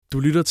Du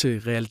lytter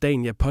til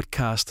Realdania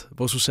podcast,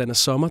 hvor Susanna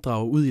Sommer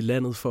drager ud i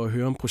landet for at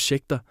høre om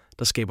projekter,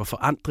 der skaber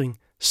forandring,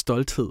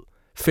 stolthed,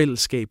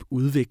 fællesskab,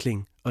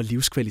 udvikling og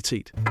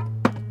livskvalitet.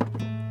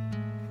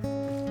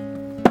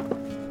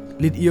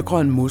 Lidt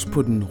irgrøn mos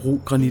på den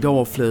ro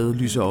granitoverflade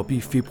lyser op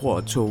i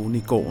februartogen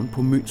i gården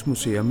på Møns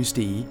Museum i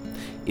Stege.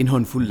 En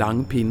håndfuld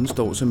lange pinde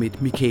står som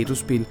et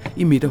Mikado-spil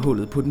i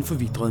midterhullet på den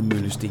forvidrede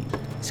møllesten.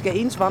 Skal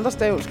ens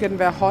vandrestav, skal den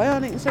være højere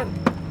end en selv?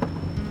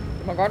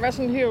 Det må godt være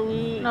sådan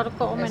herude. Når du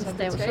går med en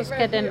stav, så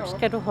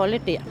skal du holde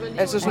der.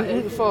 Altså sådan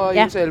ud for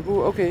ens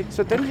albue? Okay,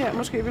 så den her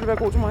måske ville være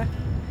god til mig?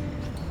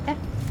 Ja,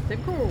 den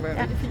kunne jo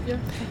være rigtig fint, ja.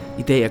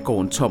 I dag er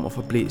gården tom og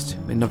forblæst,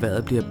 men når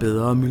vejret bliver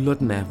bedre, myldrer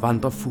den af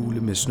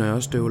vandrefugle med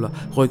snørestøvler,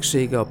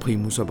 rygsække og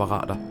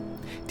primusapparater.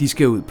 De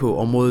skal ud på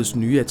områdets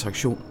nye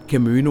attraktion,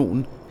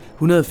 Camønoen,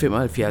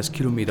 175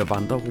 km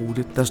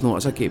vandrerute, der snor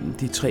sig gennem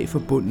de 3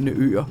 forbundne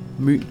øer,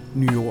 Møn,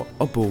 Nyord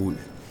og Bogø.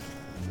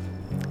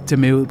 Tag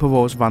med ud på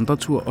vores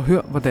vandretur og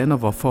hør, hvordan og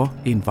hvorfor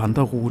en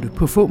vandrerute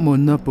på få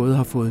måneder både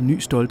har fået ny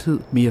stolthed,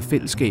 mere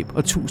fællesskab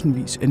og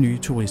tusindvis af nye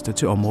turister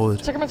til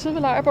området. Så kan man sidde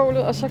ved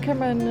lejrbålet, og så kan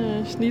man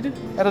snitte.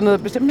 Er der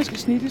noget bestemt, man skal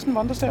snitte i sådan en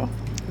vandrestav?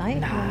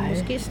 Nej.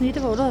 Måske snitte,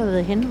 hvor du har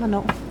været henne,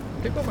 hvornår.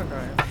 Det kunne man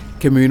gøre, ja.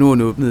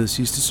 Camønoen åbnede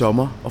sidste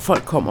sommer, og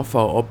folk kommer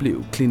for at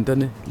opleve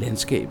klinterne,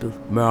 landskabet,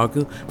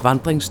 mørket,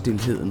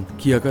 vandringsstilheden,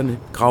 kirkerne,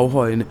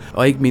 gravhøjene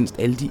og ikke mindst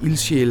alle de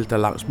ildsjæle, der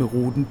langs med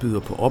ruten byder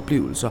på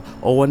oplevelser,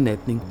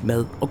 overnatning,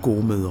 mad og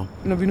gode møder.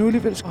 Når vi nu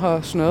alligevel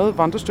har snøret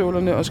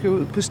vandrestøvlerne og skal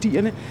ud på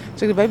stierne, så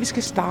kan det være, at vi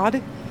skal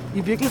starte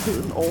i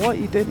virkeligheden over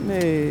i den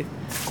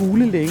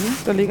gule længe,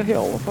 der ligger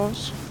herovre for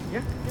os.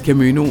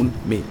 Camønoen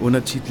med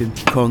undertitlen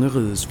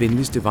Kongerigets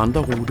venligste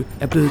vandrerute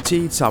er blevet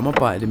til et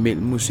samarbejde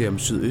mellem Museum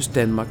Sydøst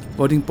Danmark,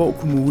 Vordingborg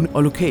Kommune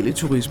og lokale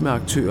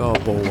turismeaktører og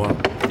borgere.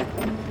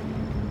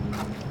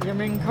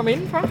 Jamen, kom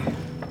indenfor.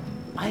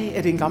 Ej,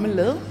 er det en gammel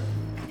lade?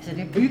 Altså,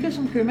 det er bygget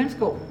som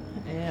købmandsgård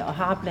og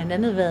har blandt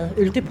andet været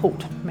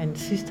øldepot, men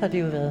sidst har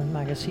det jo været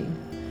magasin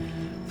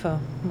for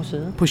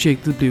museet.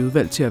 Projektet blev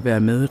udvalgt til at være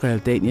med i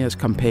Realdanias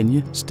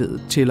kampagne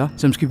Stedet tæller,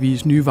 som skal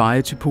vise nye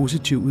veje til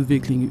positiv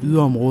udvikling i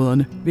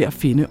yderområderne ved at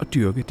finde og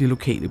dyrke det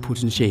lokale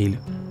potentiale.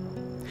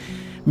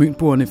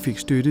 Mønboerne fik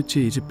støtte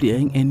til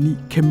etablering af 9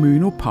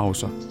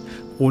 Camøno-pauser.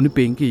 Runde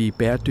bænke i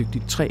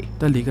bæredygtigt træ,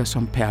 der ligger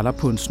som perler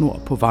på en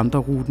snor på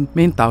vandreruten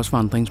med en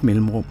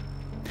dagsvandringsmellemrum.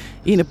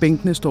 En af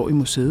bænkene står i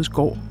museets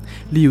gård,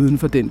 lige uden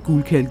for den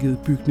gulkalkede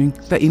bygning,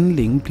 der inden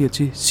længe bliver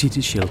til City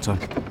Shelter.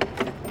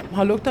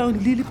 Har lugter jo en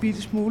lille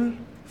bitte smule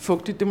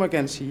fugtigt, det må jeg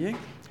gerne sige, ikke?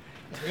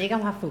 Jeg ved ikke,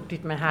 om har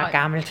fugtigt, men har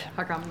gammelt.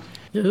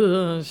 Jeg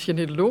hedder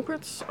Jeanette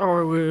Lopez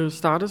og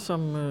startede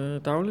som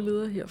daglig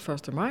leder her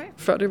 1. maj.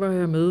 Før det var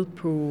jeg med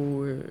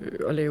på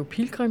at lave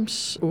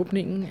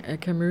pilgrimsåbningen af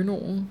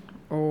Camønoen,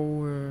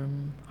 og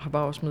var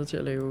også med til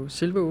at lave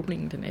selve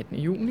åbningen den 18.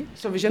 juni.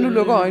 Så hvis jeg nu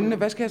lukker øjnene,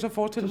 hvad skal jeg så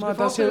forestille mig,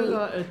 der ser ud?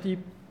 At de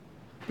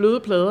bløde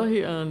plader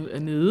her er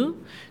nede.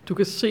 Du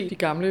kan se de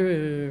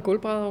gamle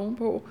gulvbrædder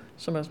ovenpå,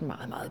 som er sådan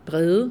meget, meget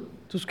brede.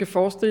 Du skal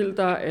forestille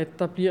dig, at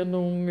der bliver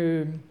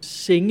nogle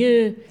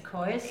køjesenge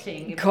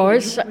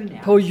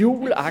på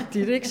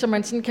hjul-agtigt, ikke? Så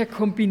man sådan kan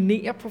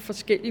kombinere på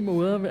forskellige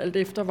måder, alt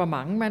efter hvor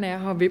mange man er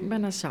her og hvem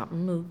man er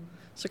sammen med.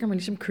 Så kan man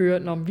ligesom køre,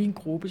 når vi er en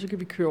gruppe, så kan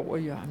vi køre over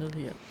i hjørnet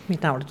her.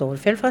 Mit navn er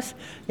Dorte Felfres.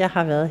 Jeg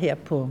har været her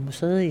på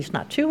museet i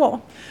snart 20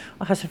 år,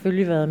 og har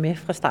selvfølgelig været med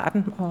fra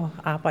starten og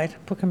arbejdet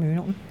på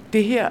Camønoen.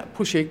 Det her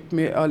projekt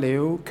med at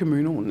lave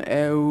Camønoen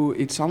er jo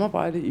et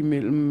samarbejde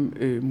imellem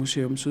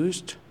Museum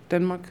Sydøst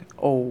Danmark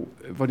og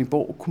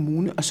Vordingborg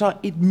Kommune, og så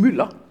et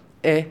mylder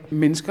af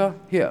mennesker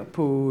her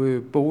på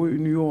Bogø,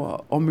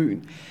 Nyord og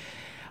Møn.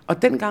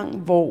 Og dengang,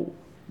 hvor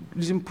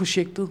ligesom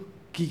projektet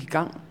gik i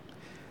gang,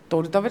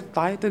 Dorte, der var det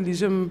dig, der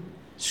ligesom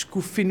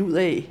skulle finde ud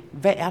af,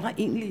 hvad er der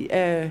egentlig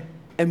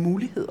af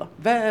muligheder?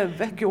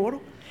 Hvad gjorde du?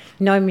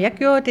 Nå, men jeg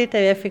gjorde det,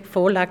 da jeg fik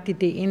forelagt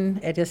ideen,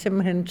 at jeg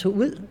simpelthen tog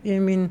ud i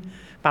min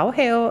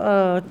baghave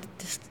og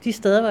de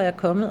steder, hvor jeg er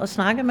kommet, og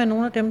snakkede med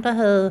nogle af dem, der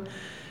havde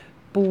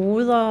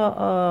boder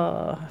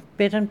og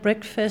bed and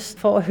breakfast,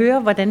 for at høre,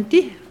 hvordan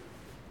de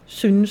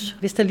synes,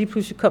 hvis der lige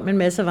pludselig kom en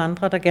masse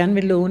vandrere, der gerne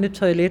vil låne et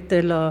toilet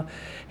eller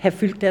have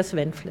fyldt deres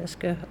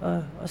vandflaske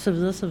og så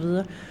videre, så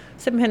videre.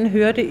 Simpelthen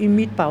høre det i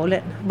mit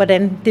bagland,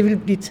 hvordan det ville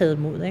blive taget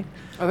imod, ikke?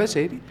 Og hvad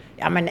sagde de?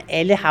 Jamen,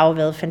 alle har jo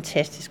været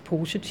fantastisk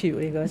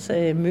positive, ikke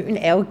også? Møn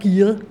er jo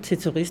gearet til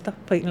turister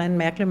på en eller anden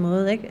mærkelig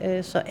måde,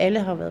 ikke? Så alle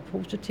har været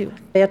positive.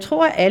 Jeg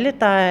tror, at alle,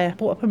 der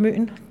bor på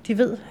Møn, de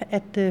ved,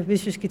 at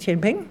hvis vi skal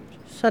tjene penge,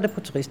 så er det på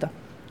turister.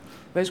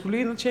 Hvad skulle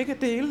lige ind og tjekke,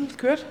 at det hele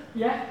kørte?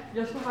 Ja,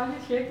 jeg skulle bare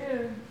lige tjekke,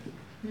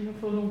 vi har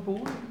fået nogle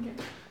borde igen.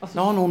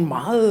 Nå, nogle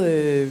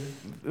meget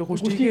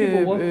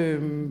rustikke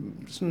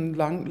sådan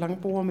lange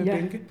borde med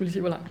bænke. Ja, vil lige se,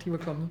 hvor langt de var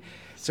kommet.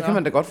 Så kan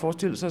man da godt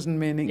forestille sig sådan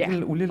med en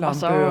enkelt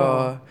olielampe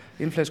og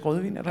en flaske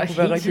rødvin, at der kunne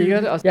være rigtig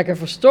sikkert. Og jeg kan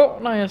forstå,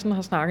 når jeg sådan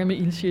har snakket med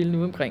ildsjæle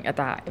nu omkring, at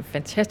der er en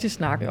fantastisk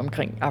snak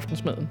omkring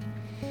aftensmaden,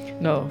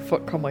 når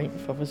folk kommer ind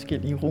fra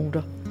forskellige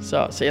ruter.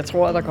 Så jeg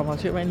tror, at der kommer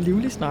til at være en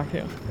livlig snak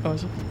her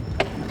også.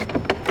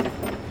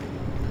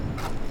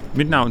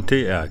 Mit navn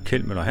det er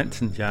Kjeld Møller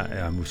Hansen. Jeg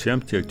er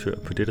museumsdirektør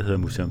på det, der hedder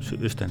Museum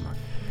Sydøstdanmark.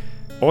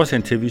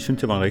 Årsagen til, at vi synes,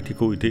 det var en rigtig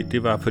god idé,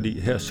 det var, fordi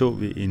her så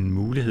vi en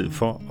mulighed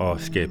for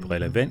at skabe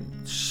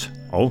relevans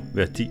og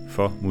værdi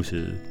for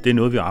museet. Det er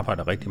noget, vi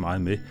arbejder rigtig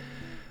meget med.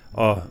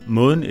 Og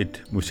måden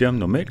et museum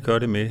normalt gør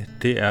det med,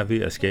 det er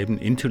ved at skabe en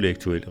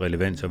intellektuel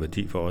relevans og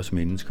værdi for os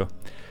mennesker.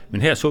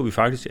 Men her så vi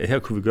faktisk, at her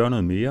kunne vi gøre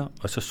noget mere,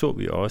 og så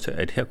vi også,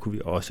 at her kunne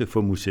vi også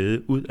få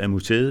museet ud af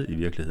museet i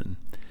virkeligheden.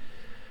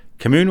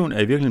 Camønoen er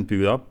i virkeligheden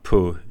bygget op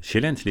på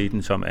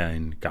Sjællandsleden, som er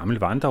en gammel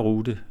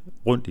vandrerute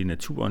rundt i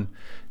naturen.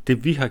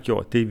 Det vi har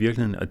gjort, det er i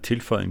virkeligheden at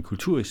tilføje en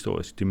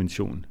kulturhistorisk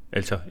dimension,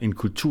 altså en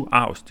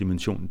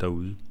kulturarvsdimension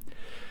derude.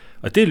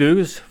 Og det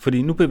lykkes,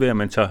 fordi nu bevæger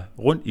man sig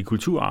rundt i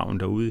kulturarven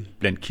derude,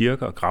 blandt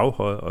kirker,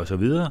 gravhøje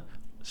osv.,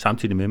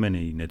 samtidig med, at man er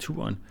i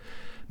naturen.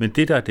 Men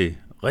det, der er det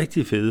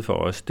rigtig fede for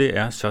os, det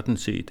er sådan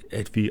set,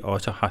 at vi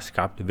også har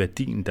skabt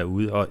værdien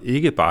derude, og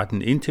ikke bare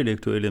den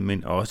intellektuelle,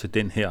 men også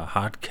den her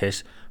hard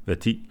cash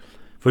værdi.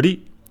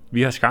 Fordi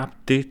vi har skabt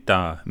det,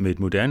 der med et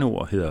moderne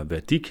ord hedder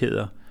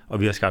værdikæder, og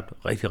vi har skabt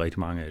rigtig, rigtig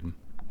mange af dem.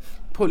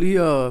 Prøv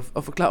lige at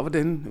forklare,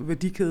 hvordan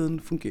værdikæden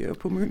fungerer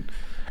på Møn.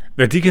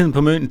 Værdikæden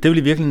på Møn, det vil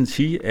i virkeligheden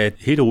sige, at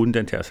hele ruten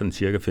den tager sådan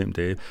cirka 5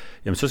 dage.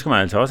 Jamen så skal man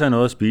altså også have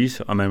noget at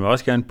spise, og man vil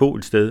også gerne bo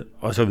et sted,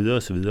 og så videre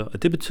og så videre.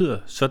 Og det betyder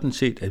sådan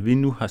set, at vi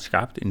nu har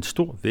skabt en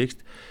stor vækst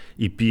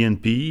i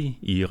B&B,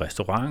 i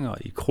restauranter,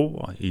 i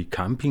kroer, i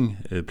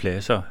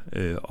campingpladser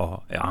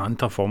og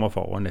andre former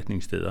for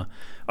overnatningssteder.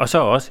 Og så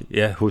også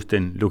hos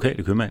den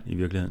lokale købmand i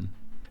virkeligheden.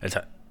 Altså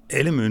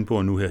alle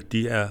mønboere nu her,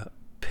 de er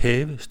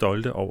pæve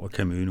stolte over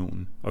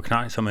Camønoen og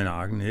knejser med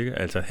nakken, ikke?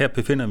 Altså her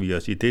befinder vi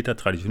os i det, der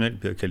traditionelt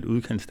bliver kaldt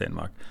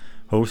udkantsdanmark.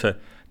 Hosa,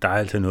 der er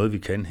altså noget, vi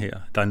kan her.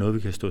 Der er noget, vi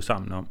kan stå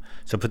sammen om.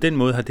 Så på den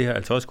måde har det her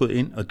altså også gået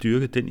ind og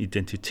dyrket den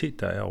identitet,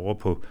 der er over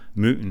på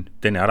Møn.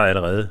 Den er der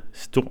allerede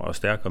stor og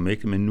stærk og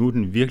mægtig, men nu er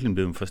den virkelig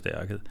blevet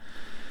forstærket.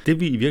 Det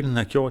vi i virkeligheden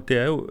har gjort, det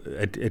er jo,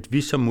 at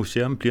vi som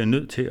museum bliver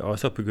nødt til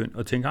også at begynde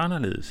at tænke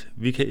anderledes.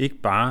 Vi kan ikke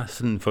bare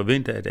sådan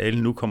forvente, at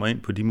alle nu kommer ind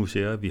på de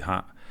museer, vi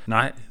har.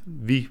 Nej,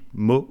 vi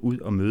må ud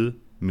og møde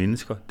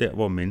mennesker, der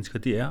hvor mennesker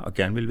de er og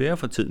gerne vil være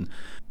for tiden.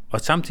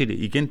 Og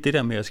samtidig igen det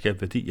der med at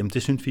skabe værdi, jamen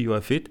det synes vi jo er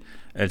fedt.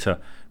 Altså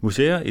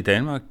museer i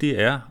Danmark, de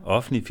er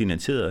offentligt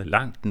finansieret,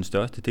 langt den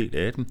største del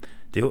af dem.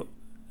 Det er jo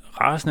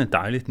rasende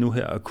dejligt nu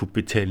her at kunne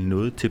betale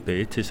noget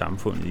tilbage til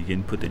samfundet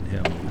igen på den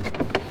her måde.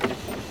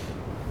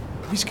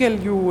 Vi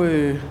skal jo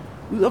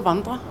ud og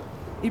vandre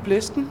i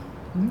blæsten.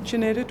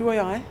 Jeanette, du og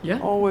jeg,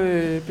 og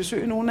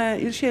besøge nogle af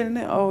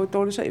ildsjælene, og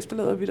dårligt så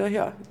efterlader vi dig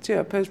her til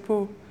at passe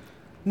på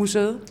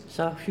museet.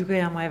 Så hygger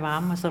jeg mig i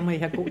varme, og så må I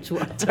have god tur.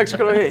 Tak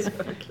skal du have.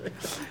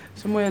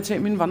 Så må jeg tage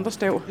min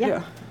vandrestav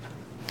her.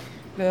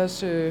 Lad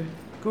os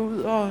gå ud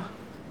og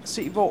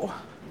se, hvor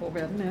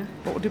verden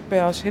er. Hvor det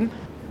bærer os hen.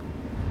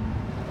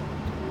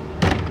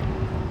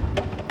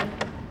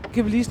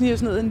 Kan vi lige snige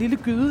os ned en lille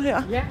gyde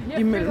her? Ja,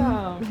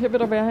 her vil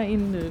der være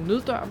en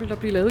nøddør, vil der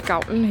blive lavet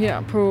gavlen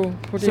her på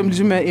det. Som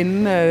ligesom er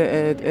enden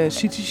af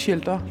City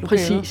Shelter.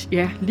 Præcis,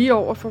 ja. Lige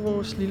over for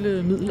vores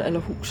lille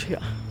middelalderhus her.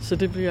 Så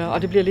det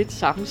bliver lidt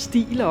samme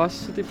stil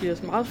også, så det bliver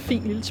sådan meget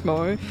fin lille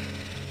smøge.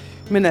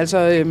 Men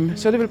altså,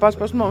 så er det vel bare et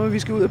spørgsmål om, at vi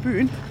skal ud af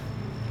byen.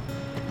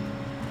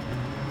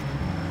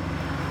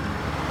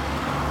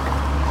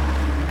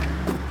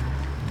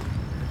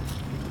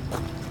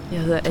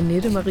 Jeg hedder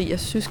Annette Maria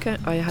Syska,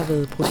 og jeg har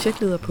været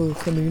projektleder på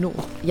Camønoen.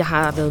 Jeg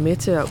har været med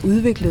til at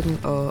udvikle den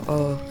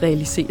og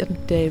realisere den.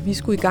 Da vi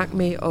skulle i gang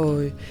med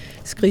at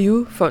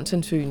skrive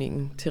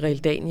fondsansøgningen til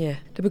Realdania,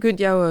 der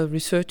begyndte jeg jo at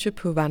researche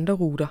på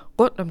vandreruter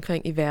rundt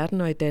omkring i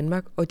verden og i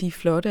Danmark, og de er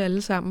flotte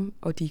alle sammen,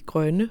 og de er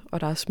grønne,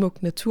 og der er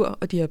smuk natur,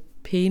 og de har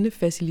pæne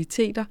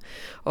faciliteter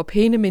og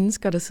pæne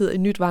mennesker, der sidder i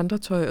nyt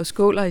vandretøj og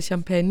skåler i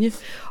champagne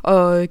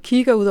og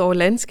kigger ud over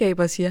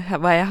landskaber og siger,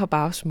 hvor er her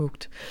bare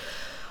smukt.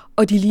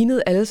 Og de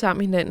lignede alle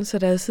sammen hinanden, så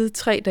da jeg siddet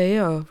 3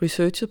 dage og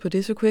researchet på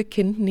det, så kunne jeg ikke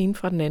kende den ene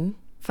fra den anden,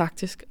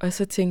 faktisk. Og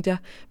så tænkte jeg,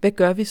 hvad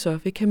gør vi så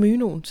ved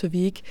Camønoen, så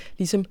vi ikke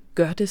ligesom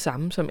gør det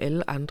samme som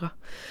alle andre.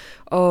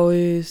 Og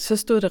så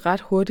stod det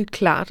ret hurtigt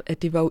klart,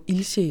 at det var jo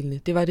ildsjælene.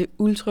 Det var det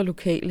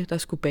ultralokale, der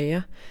skulle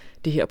bære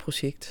det her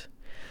projekt.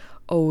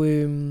 Og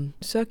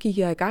så gik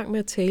jeg i gang med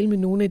at tale med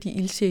nogle af de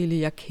ildsjæle,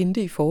 jeg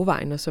kendte i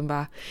forvejen, og som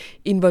var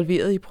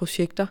involveret i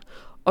projekter.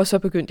 Og så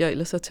begyndte jeg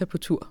ellers at tage på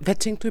tur. Hvad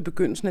tænkte du i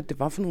begyndelsen, at det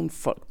var for nogle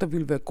folk, der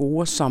ville være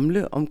gode at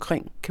samle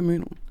omkring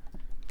Camønoen?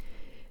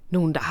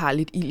 Nogen, der har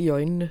lidt ild i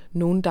øjnene.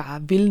 Nogen, der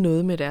vil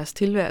noget med deres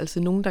tilværelse.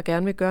 Nogen, der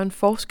gerne vil gøre en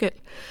forskel.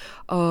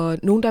 Og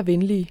nogen, der er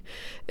venlige.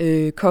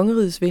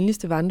 Kongerigets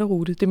venligste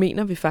vandrerute, det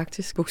mener vi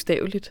faktisk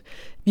bogstaveligt.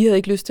 Vi havde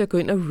ikke lyst til at gå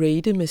ind og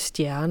rate med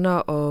stjerner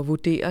og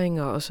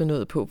vurderinger og sådan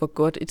noget på, hvor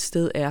godt et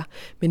sted er.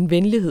 Men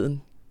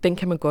venligheden, den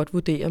kan man godt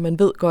vurdere. Man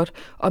ved godt,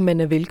 om man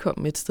er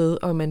velkommen et sted,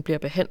 og man bliver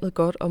behandlet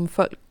godt, om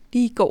folk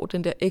lige går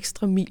den der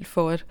ekstra mil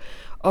for, at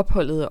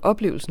opholdet og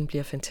oplevelsen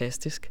bliver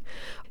fantastisk.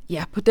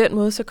 Ja, på den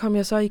måde så kom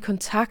jeg så i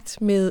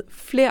kontakt med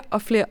flere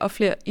og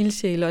flere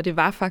ildsjæle, og det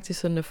var faktisk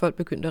sådan, at folk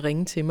begyndte at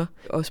ringe til mig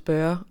og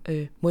spørge,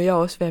 må jeg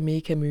også være med i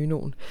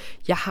Camønoen?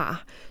 Jeg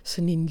har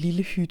sådan en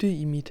lille hytte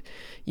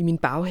i min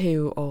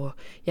baghave, og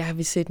jeg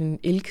vil sætte en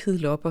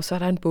elkedel op, og så er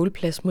der en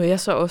bålplads. Må jeg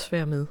så også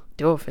være med?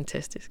 Det var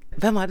fantastisk.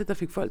 Hvad var det, der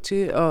fik folk til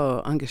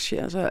at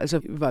engagere sig?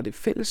 Altså, var det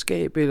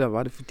fællesskab, eller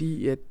var det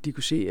fordi, at de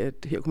kunne se, at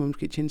her kunne man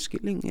måske tjene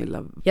skilling?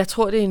 Eller? Jeg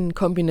tror, det er en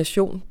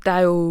kombination. Der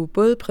er jo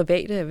både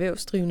private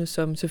erhvervsdrivende,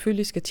 som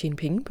selvfølgelig skal tjene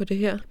penge på det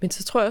her, men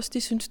så tror jeg også,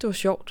 de synes, det var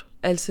sjovt.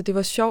 Altså, det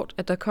var sjovt,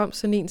 at der kom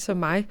sådan en som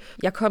mig.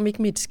 Jeg kom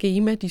ikke med et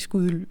skema, de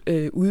skulle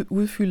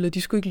udfylde, og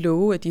de skulle ikke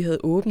love, at de havde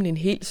åbent en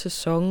hel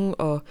sæson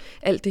og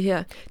alt det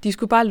her. De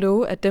skulle bare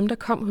love, at dem, der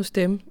kom hos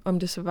dem, om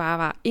det så bare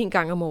var en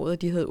gang om året,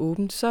 at de havde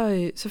åbent,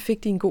 så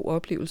fik de en god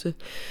oplevelse.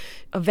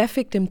 Og hvad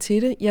fik dem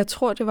til det? Jeg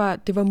tror,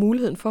 det var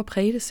muligheden for at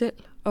præge det selv,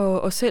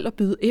 og selv at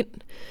byde ind.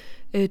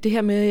 Det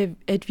her med,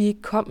 at vi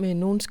ikke kom med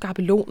nogle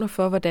skabeloner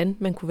for, hvordan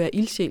man kunne være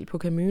ildsjæl på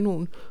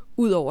Camønoen,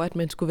 udover at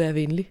man skulle være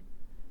venlig.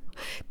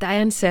 Der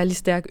er en særlig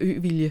stærk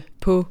øvilje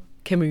på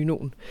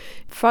Camønoen.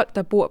 Folk,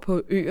 der bor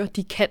på øer,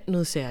 de kan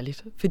noget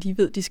særligt, for de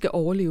ved, de skal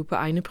overleve på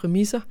egne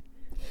præmisser.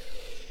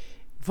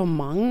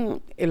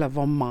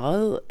 Hvor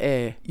meget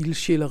af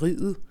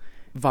ildsjæleriet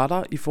var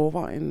der i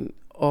forvejen,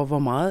 og hvor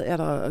meget er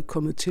der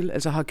kommet til?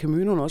 Altså har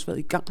Camønoen også været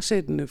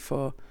igangsættende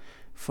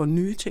for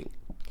nye ting?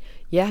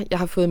 Ja, jeg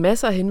har fået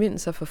masser af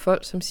henvendelser fra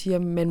folk, som siger,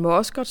 man må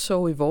også godt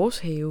sove i vores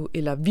have,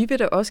 eller vi vil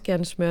da også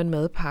gerne smøre en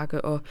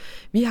madpakke, og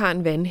vi har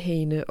en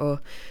vandhane, og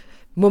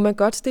må man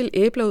godt stille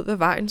æbler ud ved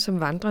vejen, som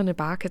vandrene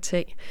bare kan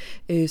tage.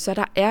 Så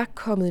der er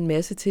kommet en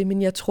masse til,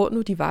 men jeg tror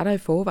nu, de var der i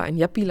forvejen.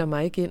 Jeg bilder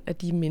mig ikke ind,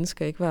 at de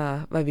mennesker ikke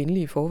var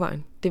venlige i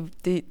forvejen.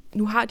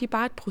 Nu har de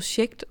bare et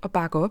projekt at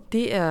bakke op.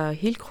 Det er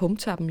helt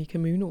krumtappen i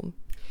Camønoen.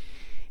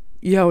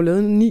 I har jo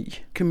lavet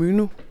 9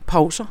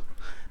 Camøno-pauser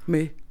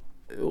med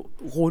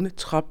runde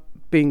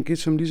trapbænke,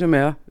 som ligesom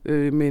er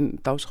med en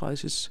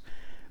dagsrejses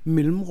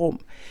mellemrum.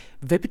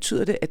 Hvad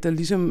betyder det, at der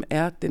ligesom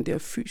er den der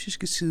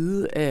fysiske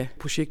side af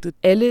projektet?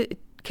 Alle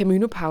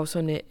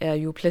Camønopauserne er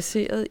jo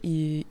placeret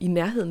i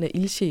nærheden af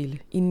ildsjæle,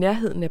 i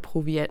nærheden af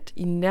proviant,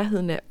 i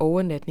nærheden af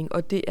overnatning,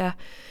 og det er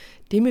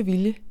det med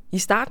vilje. I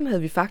starten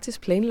havde vi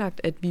faktisk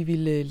planlagt, at vi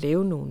ville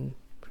lave nogle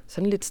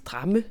sådan lidt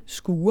stramme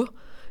skure,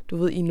 du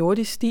ved, i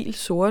nordisk stil,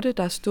 sorte,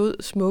 der stod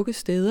smukke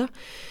steder.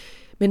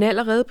 Men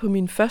allerede på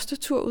min første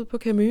tur ud på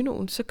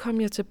Camønoen, så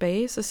kom jeg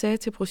tilbage, så sagde jeg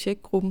til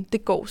projektgruppen,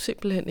 det går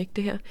simpelthen ikke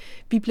det her.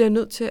 Vi bliver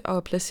nødt til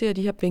at placere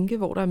de her bænke,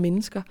 hvor der er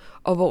mennesker,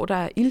 og hvor der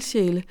er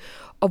ildsjæle,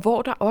 og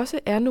hvor der også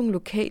er nogle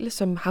lokale,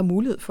 som har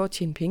mulighed for at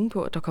tjene penge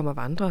på, at der kommer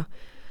vandrere.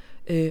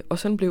 Og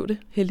sådan blev det,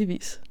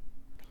 heldigvis.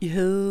 I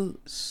havde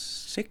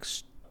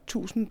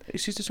 6.000 i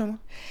sidste sommer?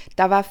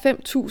 Der var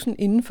 5.000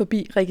 inden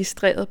forbi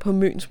registreret på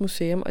Møns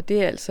Museum, og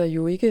det er altså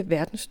jo ikke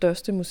verdens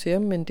største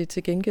museum, men det er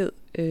til gengæld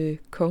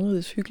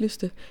kongerigets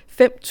hyggeligste.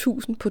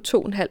 5.000 på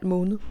 2,5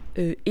 måned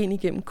ind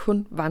igennem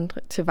kun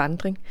til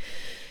vandring.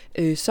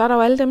 Så er der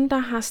jo alle dem, der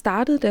har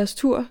startet deres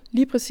tur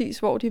lige præcis,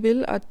 hvor de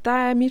vil, og der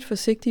er mit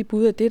forsigtige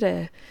bud, at det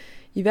er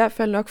i hvert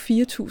fald nok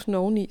 4.000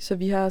 oveni, så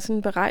vi har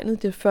sådan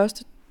beregnet det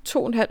første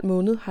 2,5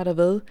 måned har der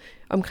været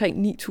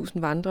omkring 9.000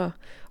 vandrere,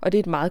 og det er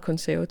et meget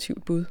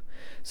konservativt bud.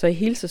 Så i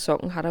hele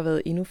sæsonen har der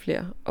været endnu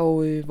flere.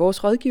 Og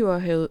vores rådgivere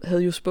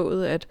havde jo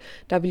spået, at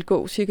der ville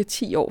gå cirka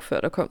 10 år,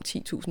 før der kom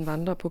 10.000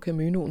 vandrere på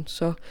Camønoen.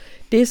 Så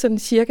det er sådan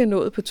cirka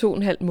nået på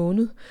 2,5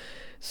 måned.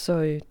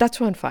 Så der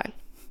tog han fejl.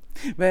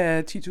 Hvad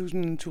er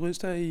 10.000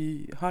 turister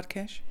i hard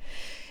cash?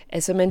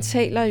 Altså man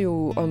taler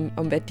jo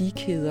om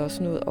værdikæder og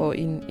sådan noget, og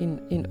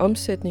en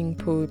omsætning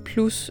på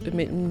plus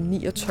mellem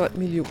 9 og 12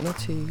 millioner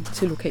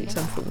til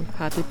lokalsamfundet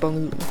har det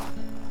bonget ud med.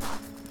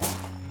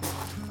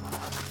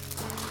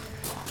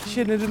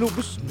 Jeanette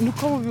Lopez, nu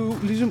kommer vi jo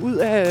ligesom ud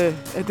af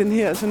den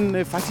her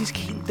sådan faktisk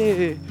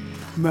helt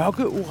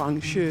mørke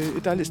orange.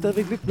 Der er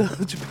stadigvæk lidt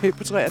blade tilbage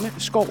på træerne.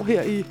 Skov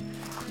her i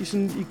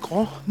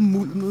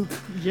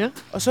gråmulmet. Ja.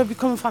 Og så er vi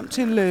kommet frem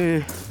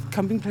til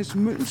campingplads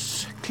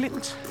Møns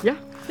Klint. Ja,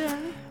 det er det.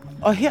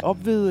 Og her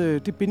op ved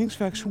det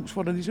bindingsværkshus,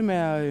 hvor der ligesom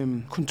er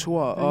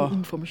kontor og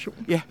information.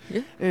 Ja.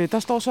 Der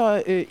står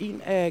så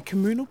en af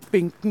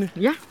Camøno-bænkene,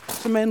 ja,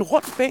 som er en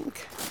rund bænk,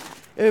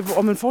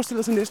 og man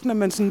forestiller sig næsten, at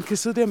man sådan kan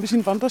sidde der med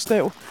sin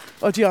vandrestav,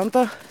 og de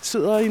andre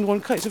sidder i en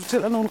rundkreds og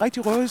fortæller nogle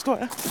rigtig røde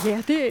historier.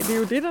 Ja, det er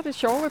jo det, der er det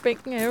sjove ved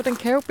bænken, er jo, den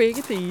kan jo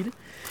begge dele.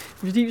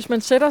 Fordi hvis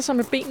man sætter sig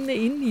med benene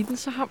inde i den,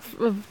 så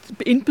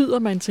indbyder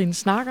man til en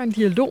snak og en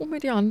dialog med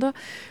de andre,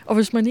 og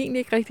hvis man egentlig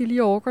ikke rigtig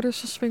lige overgår det,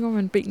 så svinger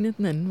man benene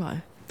den anden vej.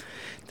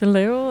 Den er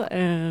lavet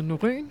af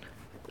Norøn,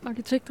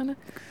 arkitekterne,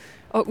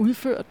 og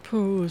udført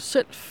på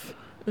Self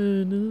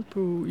nede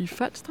i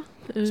Falster.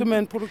 Som er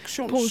en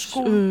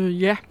produktionsskole?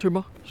 Ja,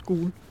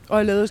 tømmerskole. Og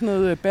har lavet sådan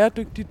noget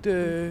bæredygtigt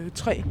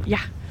træ? Ja.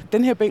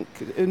 Den her bænk,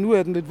 nu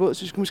er den lidt våd,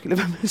 så vi skal måske lade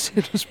være med at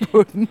sætte os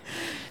på den.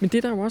 Men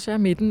det der jo også er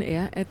med den,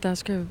 er, at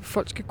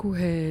folk skal kunne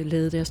have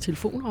lavet deres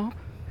telefoner op,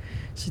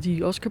 så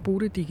de også kan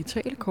bruge det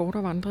digitale kort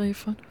og vandre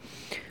efter.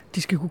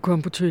 De skal kunne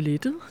komme på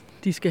toilettet.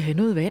 De skal have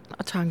noget vand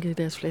og tanke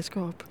deres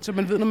flasker op. Så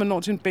man ved, når man når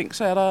til en bænk,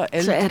 så er der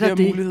alle de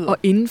der muligheder. Og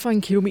inden for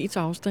 1 kilometers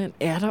afstand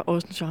er der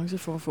også en chance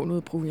for at få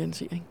noget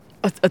proviantering.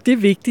 Og det er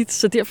vigtigt,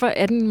 så derfor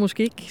er den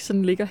måske ikke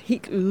sådan ligger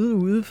helt øde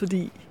ude,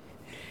 fordi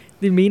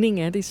det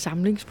meningen er, det er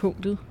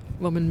samlingspunktet,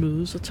 hvor man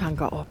mødes og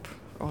tanker op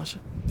også.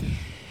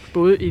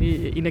 Både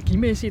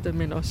energimæssigt,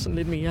 men også sådan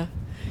lidt mere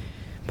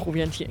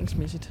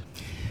provianteringsmæssigt.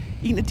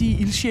 En af de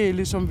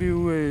ildsjæle, som vi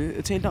jo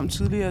talte om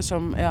tidligere,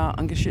 som er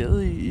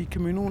engageret i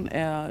Camønoen,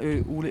 er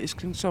Ole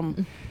Eskling,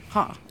 som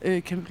har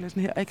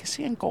campingpladsen her. Og jeg kan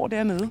se, at han går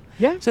dernede.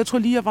 Ja. Så jeg tror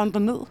lige, jeg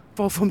vandrer ned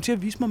for at få ham til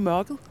at vise mig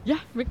mørket. Ja,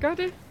 vi gør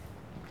det.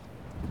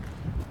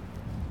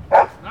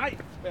 Nej,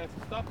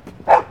 stop.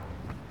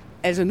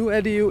 Altså, nu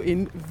er det jo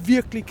en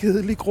virkelig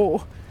kedelig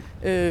grå,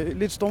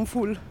 lidt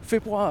stormfuld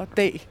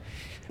februardag.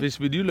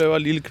 Hvis vi lige laver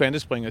et lille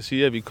kvantespring og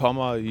siger, at vi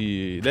kommer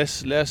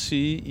lad os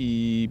sige,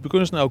 i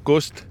begyndelsen af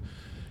august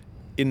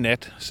en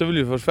nat, så vil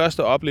vi for det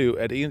første opleve,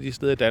 at en af de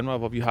steder i Danmark,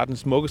 hvor vi har den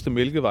smukkeste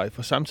Mælkevej,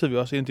 for samtidig er vi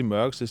også en af de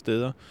mørkeste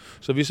steder.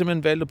 Så vi har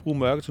simpelthen valgt at bruge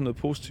mørke til noget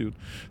positivt.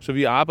 Så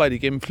vi har arbejdet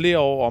igennem flere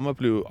år om at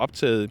blive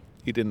optaget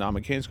i den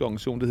amerikanske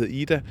organisation, der hedder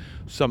IDA,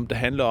 som der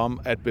handler om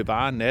at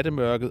bevare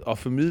nattemørket og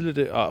formidle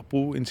det og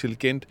bruge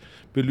intelligent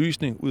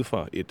belysning ud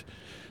fra et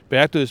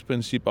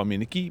bæredygtighedsprincip om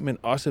energi, men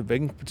også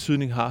hvilken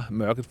betydning har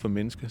mørket for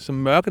mennesker. Så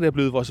mørket er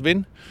blevet vores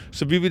ven,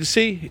 så vi vil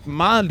se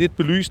meget lidt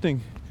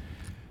belysning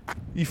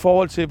i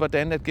forhold til,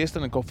 hvordan at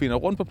gæsterne finder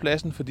rundt på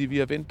pladsen, fordi vi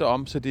har vendt det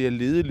om, så det er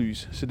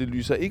ledelys. Så det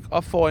lyser ikke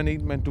op foran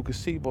en, men du kan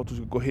se, hvor du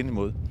skal gå hen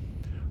imod.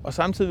 Og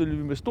samtidig vil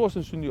vi med stor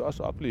sandsynlighed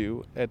også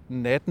opleve, at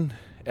natten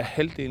er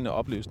halvdelen af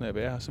oplevelsen af at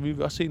være her. Så vi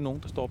vil også se nogen,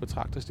 der står og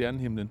betragter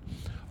stjernehimlen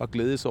og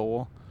glædes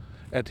over,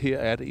 at her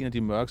er det en af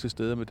de mørkeste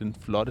steder med den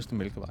flotteste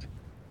Mælkevej.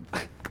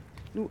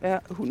 Nu er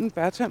hunden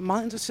Bertha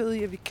meget interesseret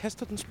i, at vi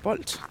kaster dens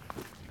bold.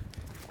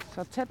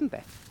 Så tag den da.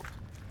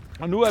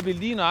 Og nu er vi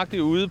lige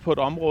nøjagtigt ude på et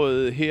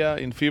område her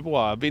en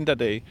februar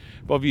vinterdag,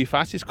 hvor vi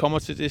faktisk kommer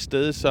til det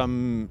sted,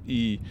 som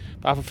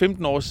bare for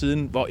 15 år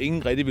siden, hvor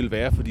ingen rigtig ville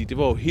være, fordi det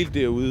var jo helt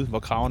derude, hvor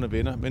kravene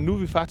vender. Men nu har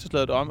vi faktisk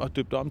lavet det om og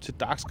døbt om til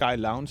Dark Sky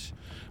Lounge,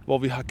 hvor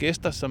vi har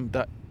gæster, som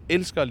der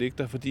elsker at ligge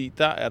der, fordi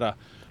der er der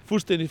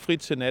fuldstændig frit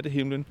til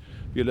nattehimlen.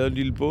 Vi har lavet en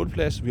lille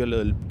bålplads, vi har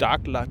lavet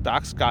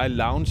Dark Sky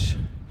Lounge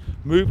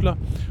møbler,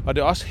 og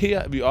det er også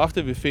her, vi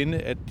ofte vil finde,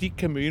 at de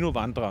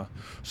Camøno-vandrere,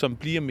 som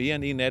bliver mere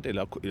end en nat,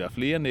 eller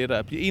flere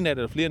nætter, bliver en nat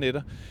eller flere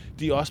nætter,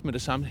 de er også med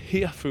det samme.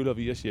 Her føler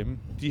vi os hjemme.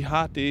 De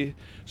har det,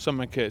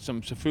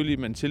 som selvfølgelig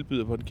man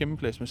tilbyder på en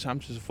campingplads, men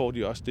samtidig så får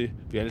de også det,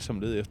 vi alle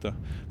sammen leder efter,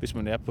 hvis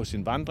man er på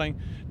sin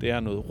vandring. Det er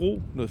noget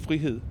ro, noget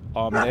frihed,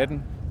 og om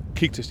natten,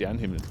 kig til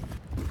stjernehimlen.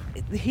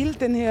 Hele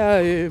den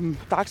her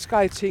Dark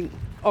Sky-ting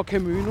og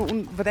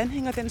Camønoen, hvordan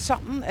hænger den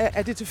sammen?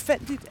 Er det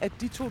tilfældigt, at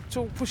de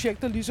to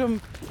projekter,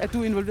 ligesom, at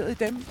du er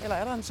involveret i dem, eller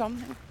er der en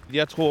sammenhæng?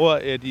 Jeg tror,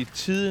 at i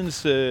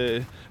tidens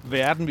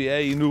verden, vi er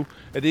i nu,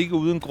 er det ikke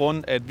uden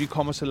grund, at vi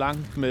kommer så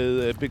langt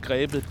med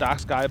begrebet Dark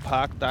Sky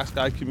Park, Dark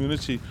Sky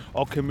Community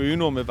og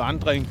Camøno med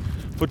vandring.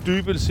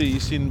 Fordybelse i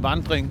sin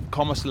vandring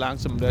kommer så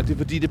langt, som det er. Det er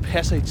fordi, det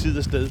passer i tid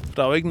og sted.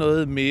 Der er jo ikke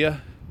noget mere,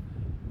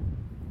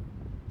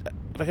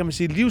 hvad kan man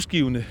sige,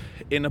 livsgivende,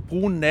 end at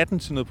bruge natten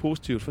til noget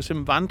positivt. For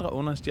eksempel vandre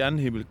under en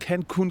stjernehimmel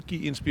kan kun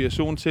give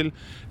inspiration til,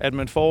 at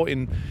man får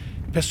en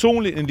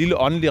lille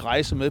åndelig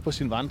rejse med på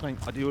sin vandring,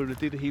 og det er jo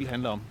det hele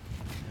handler om.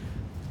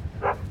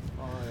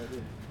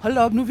 Hold da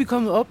op, nu er vi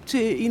kommet op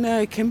til en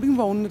af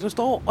campingvognene, der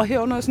står, og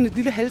herunder sådan et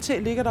lille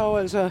halvtag ligger der jo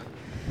altså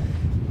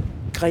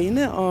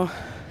grene, og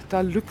der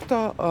er lygter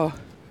og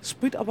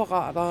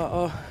spritapparater.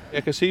 Og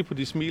jeg kan se på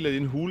de smil af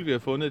den hule, vi har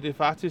fundet, det er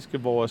faktisk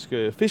vores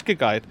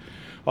fiskeguide.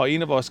 Og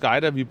en af vores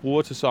guider, vi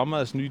bruger til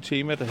sommerets nye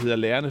tema, der hedder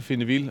Læren at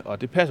finde vild.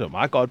 Og det passer jo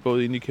meget godt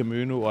både ind i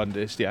Camøno og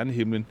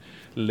stjernehimlen.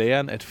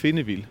 Læren at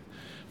finde vild.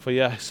 For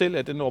jeg selv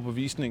er den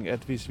overbevisning, at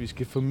hvis vi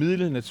skal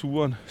formidle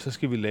naturen, så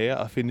skal vi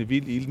lære at finde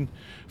vild i den,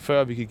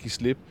 før vi kan give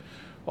slip.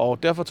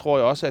 Og derfor tror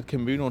jeg også, at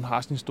Camønoen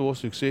har sådan en stor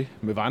succes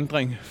med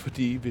vandring.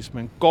 Fordi hvis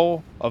man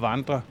går og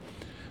vandrer,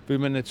 vil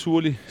man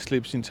naturligt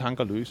slippe sine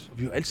tanker løs.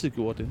 Vi har jo altid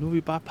gjort det. Nu har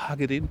vi bare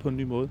pakket det ind på en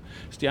ny måde.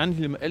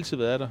 Stjernehimlen har altid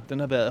været der. Den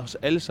har været hos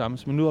alle sammen,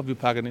 men nu har vi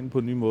pakket det ind på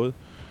en ny måde.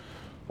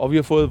 Og vi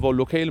har fået vores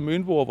lokale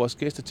mønboer og vores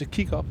gæster til at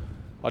kigge op.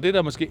 Og det, der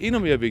er måske endnu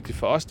mere vigtigt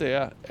for os, det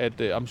er,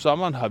 at om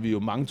sommeren har vi jo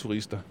mange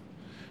turister.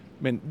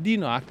 Men lige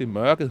nøjagtigt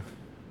mørket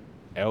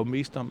er jo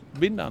mest om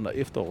vinteren og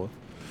efteråret.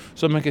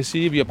 Så man kan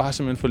sige, at vi har bare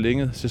simpelthen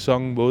forlænget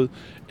sæsonen mod,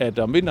 at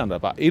om vinteren der er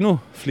bare endnu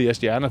flere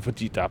stjerner,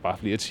 fordi der er bare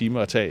flere timer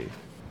at tage af.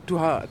 Du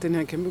har den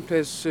her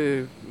campingplads,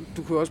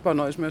 du kunne også bare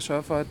nøjes med at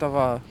sørge for, at der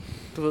var,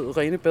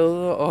 rene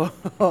bade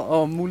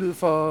og mulighed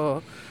for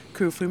at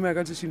købe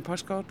frimærker til sin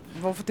postkort.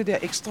 Hvorfor det der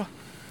ekstra?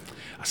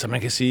 Altså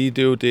man kan sige,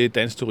 det er jo det,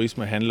 dansk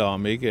turisme handler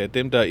om, ikke? At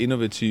dem, der er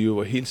innovative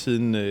og hele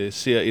tiden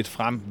ser et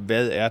frem,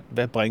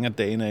 hvad bringer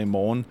dagen af i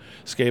morgen,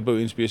 skaber jo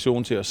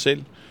inspiration til os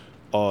selv,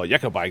 og jeg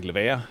kan jo bare ikke lade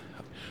være.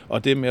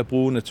 Og det med at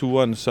bruge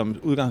naturen som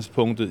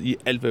udgangspunktet i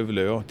alt, hvad vi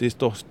laver, det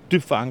står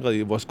dybt forankret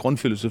i vores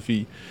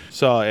grundfilosofi.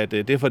 Så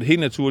derfor er det helt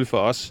naturligt for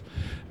os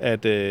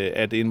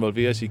at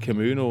involvere os i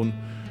Camønoen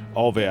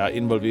og være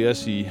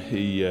involveret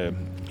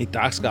i et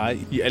dark sky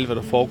i alt, hvad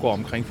der foregår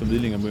omkring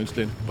formidling af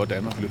Mønslen, hvor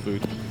Danmark blev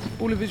født.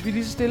 Ole, hvis vi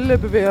lige så stille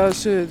bevæger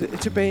os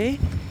tilbage.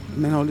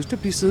 Man har jo lyst til at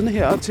blive siddende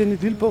her og tænde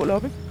et lille bål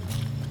op, ikke?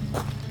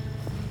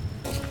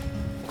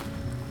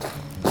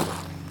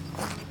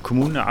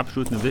 Kommunen er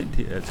absolut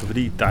nødvendig, altså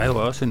fordi der er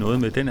jo også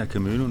noget med den her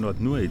Camønoen, når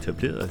den nu er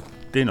etableret.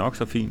 Det er nok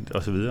så fint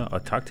osv.,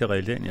 og tak til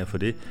Realdania for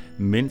det.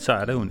 Men så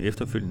er der jo en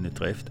efterfølgende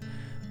drift,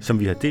 som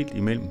vi har delt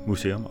imellem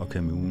museum og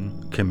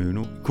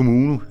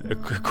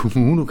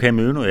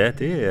Camøno, ja,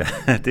 det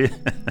er det.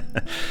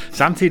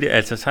 Samtidig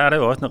altså, så er der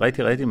jo også en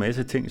rigtig, rigtig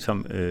masse ting,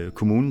 som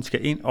kommunen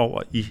skal ind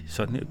over i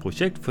sådan et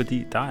projekt,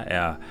 fordi der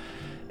er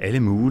alle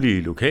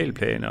mulige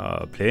lokalplaner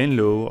og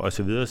planlove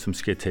osv., som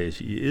skal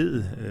tages i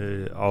ed,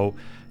 og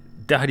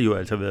der har de jo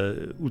altså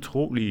været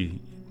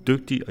utrolig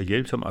dygtige og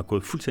hjælpsomme og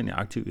gået fuldstændig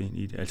aktivt ind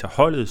i det. Altså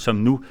holdet, som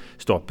nu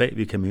står bag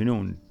ved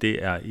Camønoen,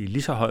 det er i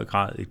lige så høj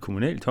grad et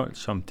kommunalt hold,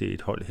 som det er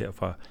et hold her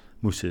fra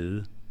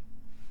museet.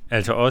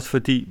 Altså også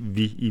fordi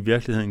vi i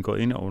virkeligheden går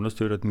ind og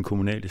understøtter den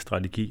kommunale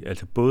strategi,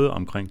 altså både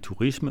omkring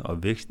turisme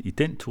og vækst i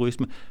den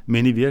turisme,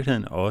 men i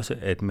virkeligheden også,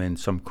 at man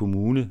som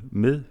kommune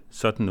med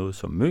sådan noget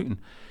som Møn,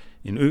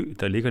 en ø,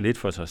 der ligger lidt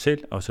for sig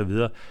selv osv.,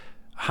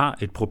 har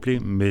et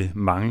problem med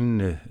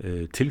manglende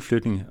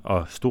tilflytning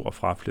og stor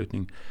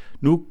fraflytning.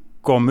 Nu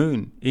går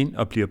Møn ind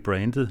og bliver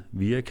brandet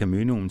via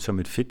Camønoen som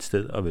et fedt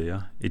sted at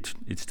være.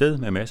 Et sted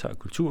med masser af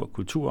kultur,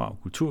 kulturarv,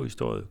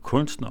 kulturhistorie,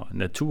 kunstnere,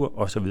 natur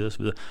osv.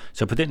 osv.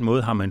 Så på den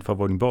måde har man fra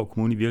Vordingborg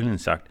Kommune i virkeligheden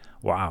sagt,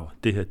 wow,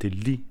 det her det er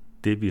lige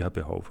det, vi har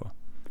behov for.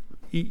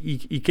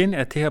 Igen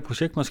er det her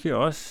projekt måske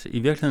også i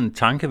virkeligheden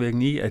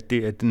tankevækkende i, at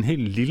det er den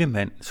helt lille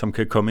mand, som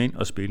kan komme ind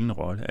og spille en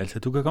rolle. Altså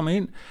du kan komme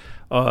ind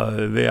og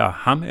være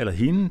ham eller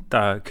hende,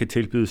 der kan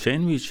tilbyde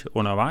sandwich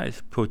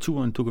undervejs på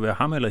turen. Du kan være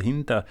ham eller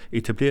hende, der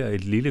etablerer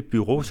et lille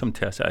bureau, som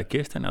tager sig af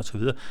gæsterne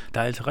osv. Der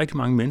er altså rigtig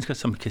mange mennesker,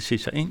 som kan se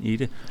sig ind i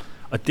det.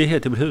 Og det her,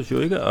 det behøver jo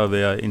ikke at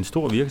være en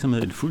stor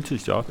virksomhed, et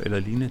fuldtidsjob eller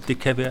lignende. Det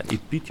kan være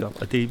et bitjob,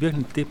 og det er i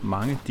virkeligheden det,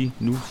 mange de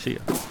nu ser,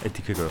 at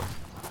de kan gøre.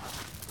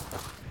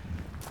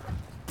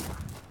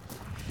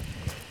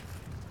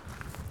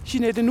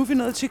 Jeanette, nu er vi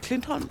nået til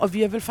Klintholm, og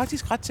vi er vel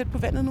faktisk ret tæt på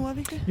vandet nu, er vi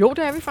ikke? Jo,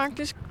 det er vi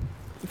faktisk.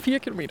 4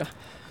 kilometer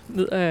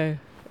ned af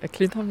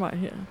Klintholmvej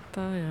her.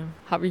 Der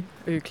har vi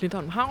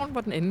Klintholm Havn,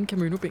 hvor den anden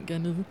Camønobænk er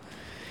nede.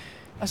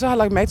 Og så har jeg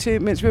lagt mærke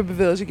til, mens vi har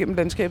bevæget os igennem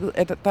landskabet,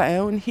 at der er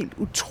jo en helt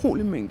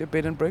utrolig mængde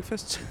bed and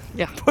breakfast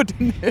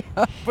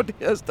på det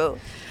her sted.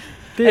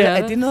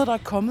 Er det noget, der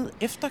er kommet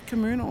efter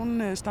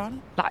Camønoen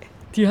startede? Nej,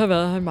 de har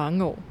været her i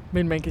mange år.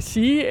 Men man kan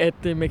sige,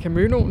 at med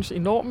Camønoens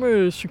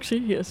enorme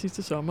succes her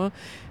sidste sommer,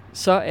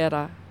 så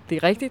er det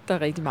er rigtigt, der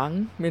er rigtig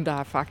mange, men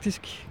der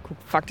kunne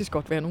faktisk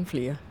godt være nogle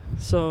flere.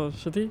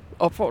 Så det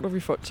opfordrer vi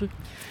folk til.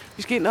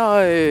 Vi skal ind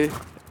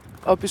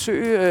og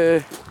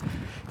besøge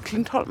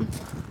Klintholm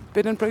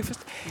Bed and Breakfast.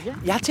 Ja.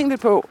 Jeg har tænkt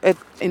lidt på, at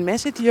en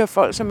masse af de her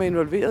folk, som er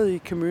involveret i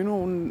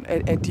Camønoen,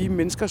 af de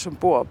mennesker, som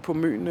bor på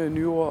Møn,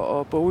 Nyord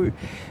og Bogø,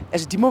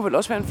 altså de må vel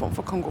også være en form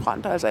for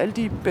konkurrenter. Altså alle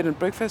de Bed and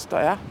Breakfast, der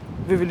er,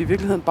 vil vel i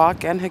virkeligheden bare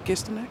gerne have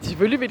gæsterne, ikke?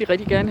 Selvfølgelig vil de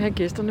rigtig gerne have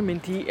gæsterne,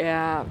 men de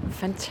er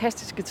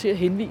fantastiske til at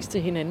henvise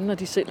til hinanden, når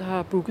de selv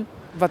har booket.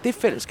 Var det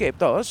fællesskab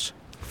der også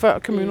før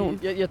Camønoen?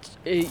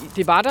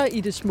 Det var der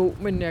i det små,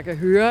 men jeg kan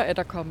høre, at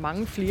der kom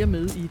mange flere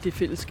med i det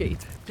fællesskab.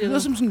 Det lyder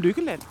som sådan en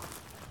lykkeland.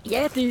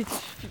 Ja,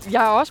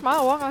 jeg er også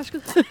meget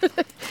overrasket.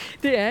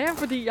 Det er jeg,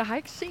 fordi jeg har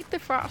ikke set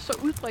det før så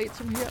udbredt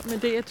som her, men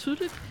det er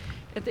tydeligt,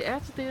 at det er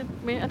til det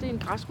med, at det er en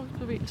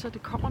græsrodsbevægelse, og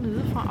det kommer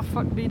nedefra, og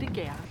folk vil det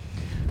gerne.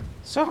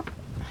 Så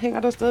hænger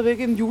der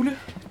stadigvæk en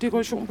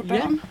juledekoration på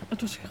døren. Ja,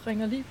 og du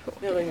ringer lige på.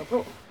 Jeg ringer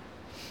på.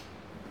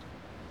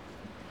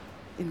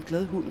 En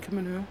glad hund, kan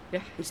man høre.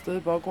 Ja. Et sted i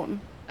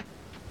baggrunden.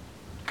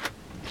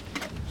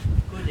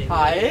 Goddag.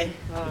 Hej.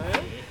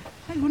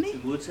 Hej, Luni. Du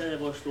har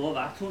modtaget vores store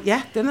vagthund.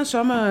 Ja, den er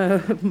så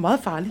meget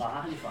farlig.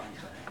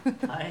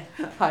 Hej.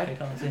 Hej.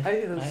 Velkommen til. Hej,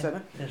 jeg hedder Sanna.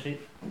 Det er fedt.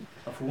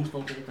 Og fruen står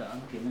bag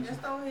døren. Jeg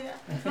står her.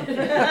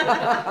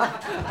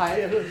 Hej,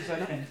 jeg hedder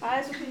Sanna.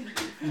 Hej,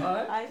 Sofie.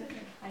 Hej.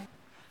 Hej.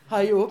 Har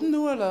I åbent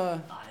nu, eller? Nej,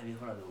 vi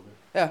holder lukket.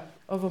 Ja,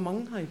 og hvor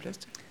mange har I plads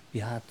til? Vi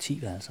har 10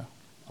 værelser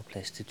og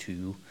plads til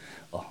 20.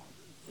 Og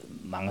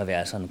mange af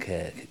værelserne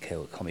kan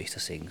jo komme ekstra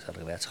senge, så der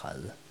kan være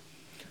 30.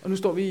 Og nu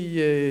står vi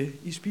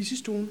i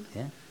spisestuen,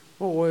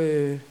 hvor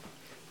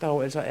der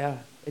jo altså er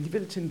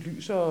alligevel tændt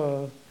lys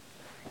og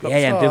blomster.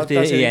 Ja, det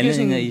er i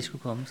anledning, at I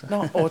skulle komme. Så.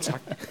 Nå,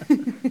 tak.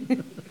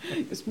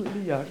 Jeg smider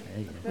lige jakke.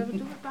 Ja. Hvad vil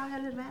du bare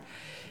have lidt vand?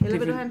 Eller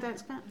vil du have en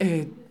dansk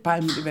vand? Bare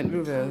almindelig vand vil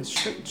jo være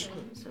skønt. Så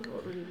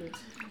får du lige lidt.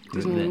 Det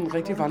er sådan en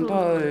rigtig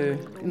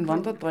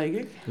vandredrik,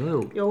 ikke?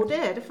 Jo,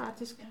 det er det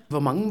faktisk. Hvor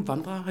mange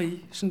vandrere har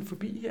I sådan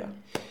forbi her?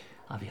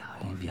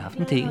 Vi har haft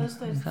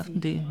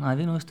en del. Nej,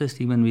 vi er noget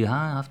statistik, men vi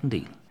har haft en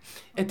del.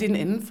 Er det en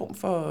anden form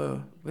for,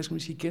 hvad skal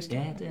man sige, gæster?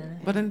 Ja, det er det.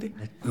 Hvordan det?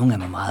 Nogle af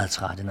dem er meget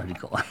trætte, når de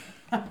går.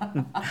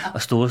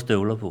 Og store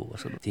støvler på. Og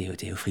sådan.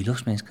 Det er jo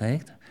friluftsmennesker,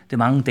 ikke? Det er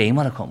mange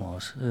damer, der kommer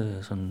også.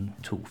 Sådan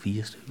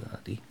 2-4 stykker. Og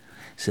de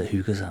sidder og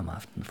hygger sig om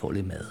aftenen, får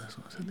lidt mad og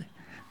sådan noget. Så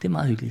det er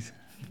meget hyggeligt.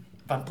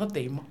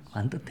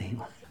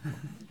 Vandredamer.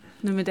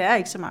 Men der er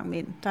ikke så mange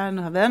mænd.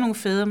 Der har været nogle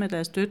fædre med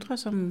deres døtre,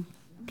 som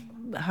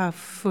har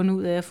fundet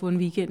ud af at få en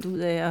weekend ud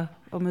af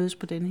at mødes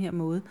på den her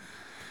måde.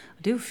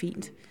 Og det er jo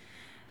fint.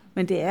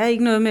 Men det er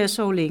ikke noget med at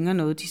sove længere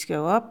noget. De skal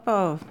jo op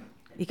og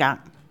i gang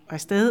og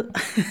afsted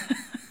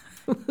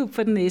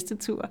på den næste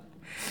tur.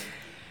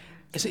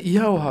 Altså, I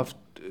har jo haft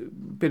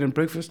bed and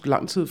breakfast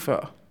lang tid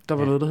før. Der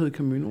var noget, der hed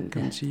Camønoen,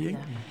 kan man sige.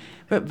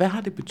 Ikke? Hvad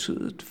har det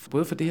betydet,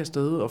 både for det her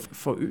sted og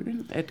for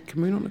øen, at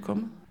Camønoen er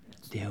kommet?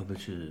 Det har jo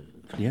betydet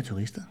flere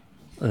turister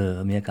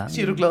og mere gang.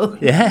 Siger du glad?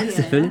 Ja,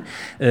 selvfølgelig.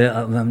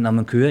 Og når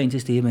man kører ind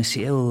til stedet, man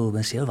ser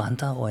jo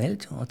vandre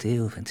overalt, og det er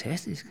jo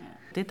fantastisk.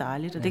 Det er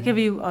dejligt, og det kan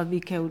vi jo, og vi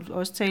kan jo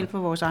også tale for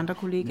vores andre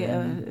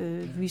kollegaer.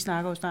 Vi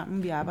snakker jo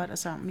sammen, vi arbejder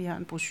sammen, vi har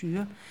en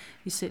brochure,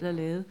 vi selv har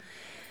lavet.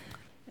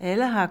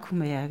 Alle har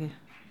kunnet mærke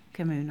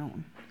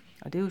Camønoen,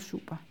 og det er jo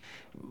super.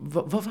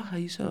 Hvorfor har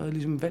I så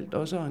ligesom valgt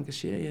også at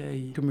engagere jer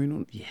i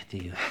Camønoen? Ja,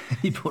 det er jo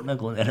i bund og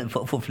grund, at det for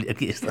at få flere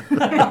gæster.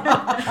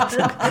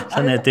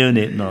 Sådan er det jo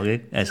nemt nok,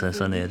 ikke? Altså,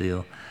 sådan er det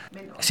jo.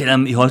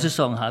 Selvom i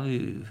højsæsonen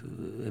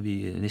er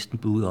vi næsten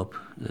booket op,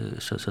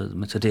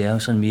 så det er jo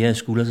sådan mere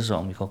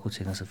skuldersæson, vi godt kunne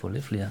tænke os at få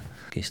lidt flere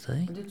gæster,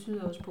 ikke? Og det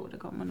tyder også på, at det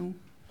kommer nu.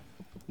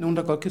 Nogen,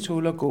 der godt kan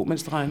tåle at gå,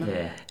 mens det regner?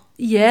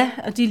 Ja,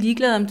 og de er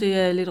ligeglade, om det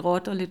er lidt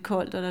råt og lidt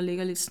koldt, og der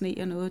ligger lidt sne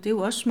og noget. Det er jo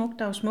også smukt.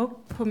 Der er jo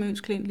smukt på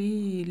Møns Klint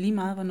lige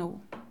meget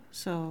hvornår.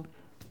 Så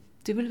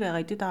det ville være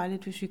rigtig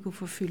dejligt, hvis vi kunne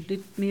få fyldt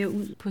lidt mere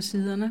ud på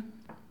siderne.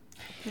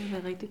 Det ville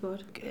være rigtig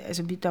godt.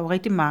 Altså, der er jo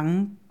rigtig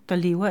mange, der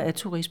lever af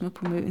turisme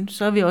på Møn.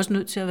 Så er vi også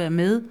nødt til at være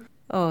med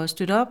og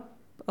støtte op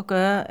og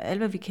gøre alt,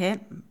 hvad vi kan.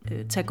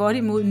 Tag godt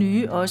imod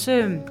nye,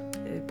 også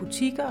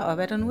butikker og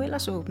hvad der nu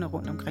ellers åbner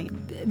rundt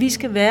omkring. Vi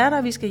skal være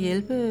der, vi skal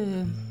hjælpe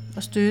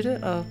og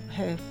støtte og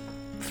have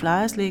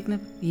flyers liggende,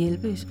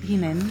 hjælpe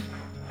hinanden.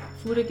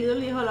 Futte, gider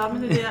lige holde op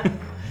med det der?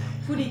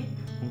 Futte.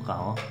 Hun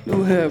graver.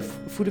 Nu har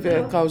Futte ved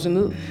at grave sig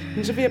ned.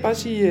 Men så vil jeg bare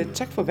sige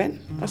tak for vand,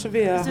 og så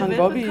vil jeg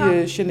hanke op i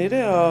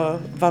Jeanette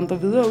og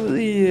vandre videre ud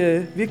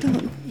i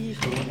virkeligheden.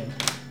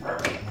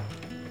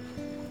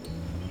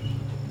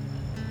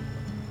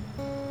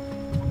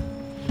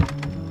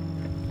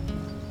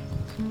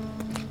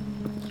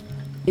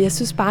 Jeg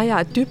synes bare, jeg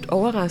er dybt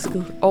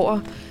overrasket over,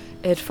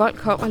 at folk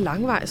kommer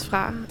langvejs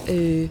fra,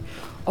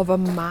 og hvor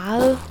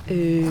meget,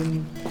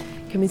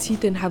 kan man sige,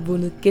 den har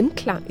vundet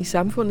genklang i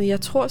samfundet.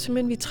 Jeg tror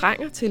simpelthen, vi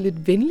trænger til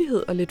lidt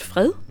venlighed og lidt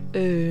fred,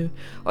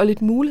 og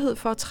lidt mulighed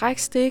for at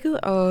trække stikket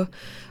og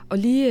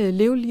lige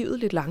leve livet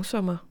lidt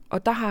langsommere.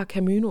 Og der har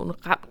Camønoen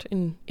ramt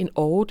en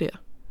åre der.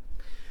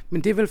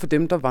 Men det er vel for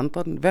dem, der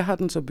vandrer den. Hvad har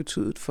den så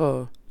betydet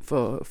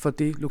for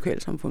det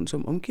lokalsamfund,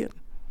 som omgiver den?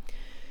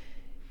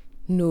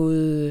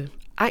 Noget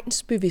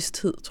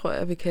egnsbevidsthed, tror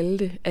jeg vil kalde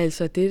det.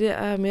 Altså det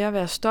der med at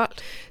være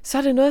stolt. Så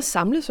er det noget at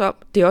samles om.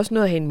 Det er også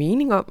noget at have en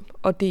mening om.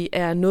 Og det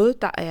er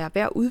noget, der er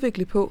værd at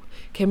udvikle på.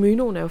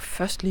 Camønoen er jo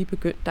først lige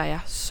begyndt. Der er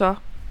så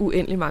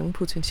uendelig mange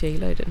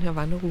potentialer i den her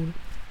vandrerute.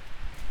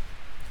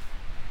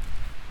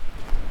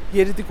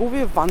 Jette, det gode ved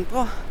at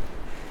vandre,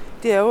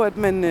 det er jo, at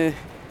man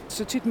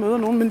så tit møder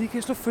nogen, man lige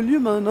kan slå følge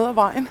med noget af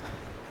vejen.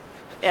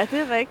 Ja, det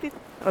er rigtigt.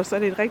 Og så er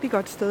det et rigtig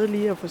godt sted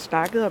lige at få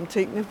snakket om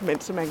tingene,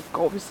 mens man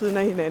går ved siden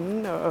af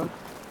hinanden. Og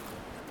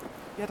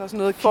ja, der er sådan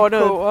noget at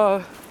kigge på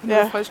og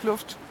noget frisk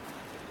luft.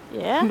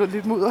 Ja. Noget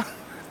lidt mudder.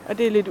 Og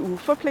det er lidt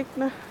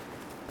uforpligtende.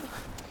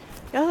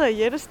 Jeg hedder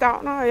Jette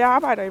Stavner, og jeg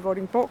arbejder i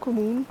Vordingborg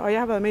Kommune. Og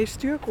jeg har været med i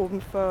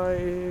styregruppen for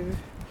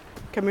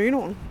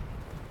Camønoen.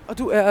 Og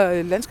du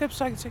er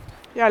landskabsarkitekt?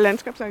 Jeg er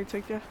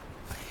landskabsarkitekt, ja.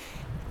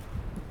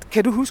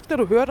 Kan du huske, da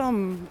du hørte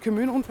om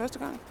Camønoen første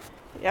gang?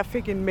 Jeg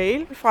fik en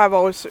mail fra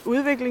vores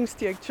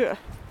udviklingsdirektør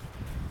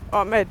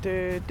om, at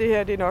det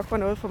her det nok var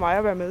noget for mig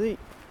at være med i.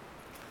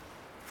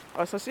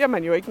 Og så siger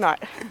man jo ikke nej.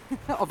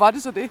 Og var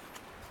det så det?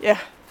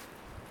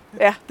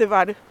 Ja, det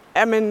var det.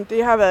 Jamen,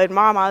 det har været et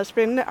meget, meget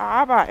spændende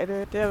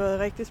arbejde. Det har været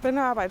rigtig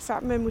spændende at arbejde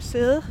sammen med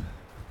museet,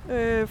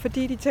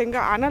 fordi de tænker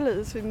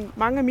anderledes end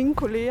mange af mine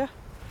kolleger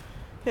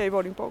her i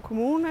Vordingborg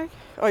Kommune, ikke?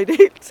 Og i det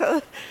hele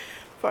taget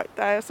folk,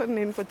 der er sådan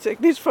inden for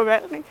teknisk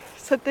forvaltning.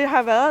 Så det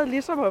har været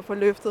ligesom at få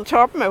løftet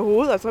toppen af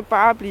hovedet, og så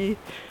bare blive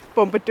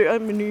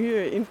bombarderet med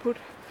nye input.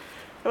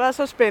 Det har været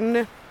så spændende.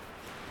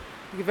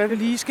 Det kan være, vi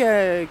lige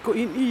skal gå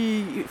ind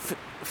i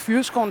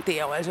fyreskoven. Det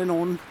er jo altså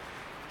nogle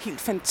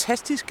helt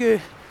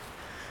fantastiske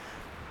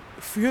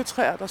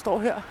fyretræer, der står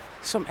her,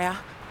 som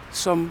er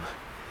som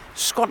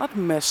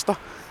skonnertmaster.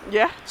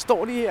 Ja.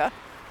 Står de her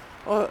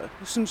og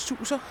sådan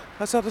suser,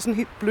 og så er der sådan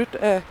helt blødt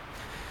af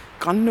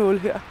grannål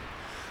her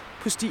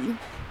på stien.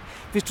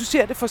 Hvis du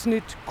ser det fra sådan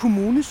et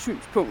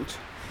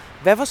kommunesynspunkt,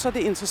 hvad var så det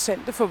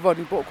interessante for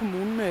Vordingborg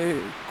Kommune med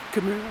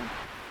Camønoen?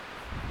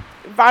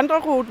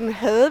 Vandreruten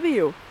havde vi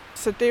jo,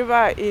 så det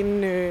var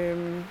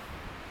en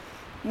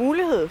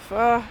mulighed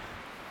for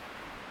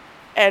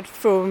at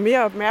få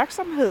mere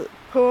opmærksomhed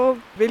på,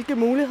 hvilke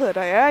muligheder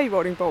der er i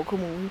Vordingborg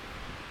Kommune.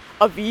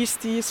 Og vise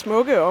de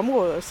smukke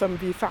områder,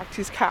 som vi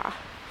faktisk har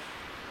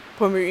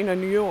på Møn og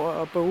Nyord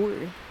og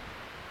Bogø.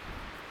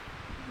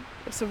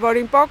 Så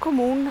Vordingborg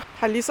Kommune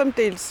har ligesom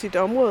delt sit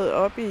område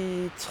op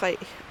i 3,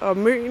 og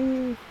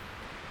Møn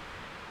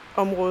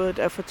området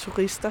er for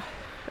turister.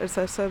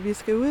 Altså, så vi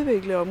skal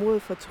udvikle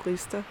området for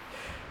turister.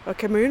 Og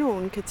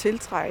Camønoen kan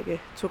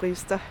tiltrække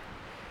turister.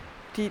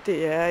 Fordi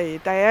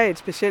der er et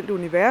specielt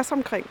univers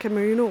omkring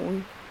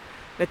Camønoen.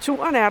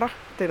 Naturen er der.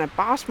 Den er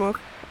bare smuk.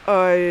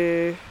 Og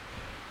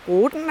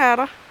ruten er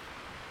der.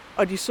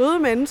 Og de søde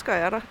mennesker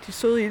er der. De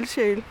søde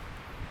ildsjæle.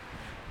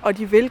 Og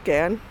de vil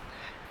gerne.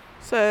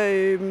 Så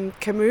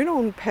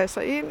Camønoen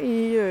passer ind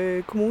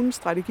i kommunens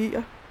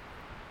strategier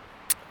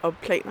og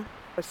planer.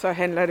 Og så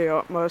handler det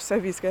om også,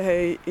 at vi skal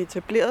have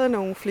etableret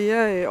nogle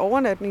flere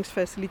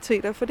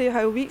overnatningsfaciliteter, for det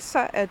har jo vist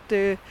sig,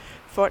 at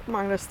folk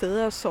mangler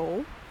steder at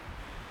sove.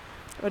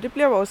 Og det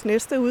bliver vores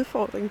næste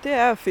udfordring, det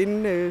er at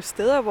finde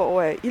steder,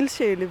 hvor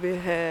ildsjæle vil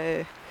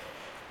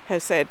have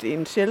sat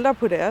en shelter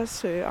på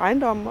deres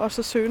ejendom, og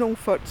så søge nogle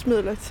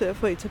fondsmidler til at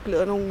få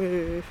etableret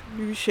nogle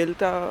nye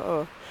shelter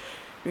og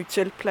nye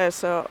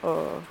teltpladser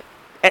og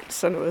alt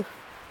sådan noget.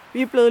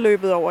 Vi er blevet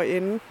løbet over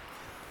enden.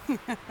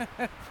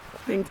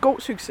 Det er en god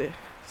succes.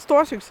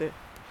 Stor succes.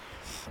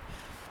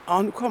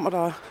 Og nu kommer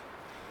der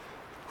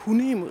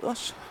hunde imod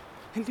os.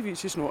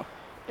 Heldigvis i snor.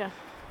 Ja.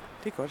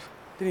 Det er godt.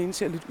 Den ene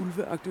ser lidt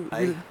ulveagtig ud.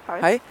 Hej. Hej.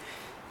 Hej.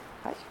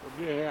 Jeg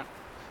bliver her.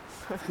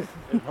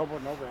 Jeg håber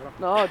nok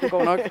er der. Nå, det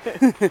går nok.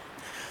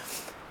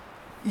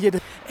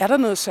 Jette, er der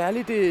noget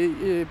særligt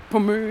på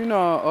Møn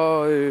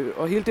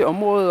og hele det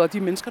område og de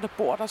mennesker, der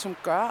bor der, som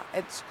gør,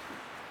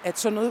 at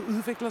sådan noget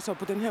udvikler sig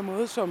på den her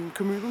måde, som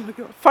Camønoen har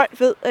gjort? Folk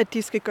ved, at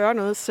de skal gøre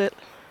noget selv.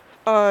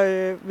 Og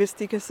hvis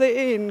de kan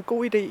se en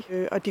god idé,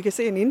 og de kan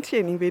se en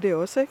indtjening ved det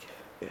også, ikke?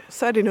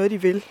 Så er det noget,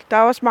 de vil. Der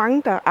er også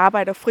mange, der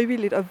arbejder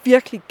frivilligt og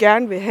virkelig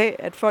gerne vil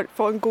have, at folk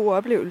får en god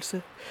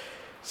oplevelse.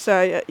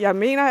 Så jeg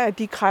mener, at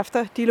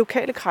de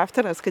lokale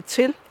kræfter, der skal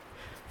til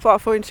for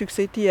at få en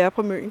succes, de er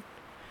på Møn.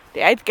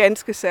 Det er et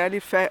ganske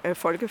særligt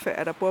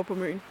folkefærd, der bor på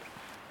Møn.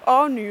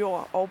 Og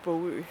Nyår og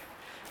Bogø.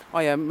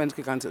 Og ja, man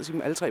skal garanteret sige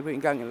dem alle tre på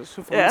en gang, ellers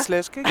så får man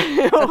slask, ikke?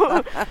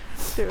 Jo,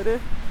 det er jo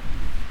det.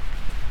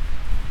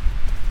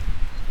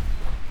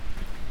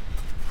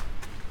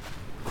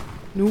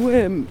 Nu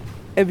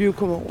er vi jo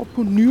kommet over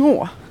på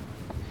Nyår,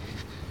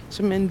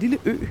 som er en lille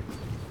ø,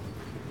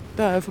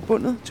 der er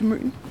forbundet til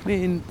Møn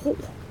med en bro.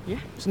 Ja.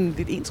 Sådan en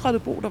lidt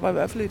ensrettet bro, der var i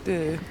hvert fald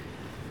et...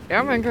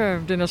 Ja,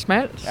 den er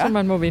smal, så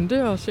man må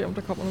vente og se, om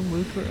der kommer nogle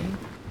modkørende.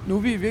 Nu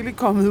er vi virkelig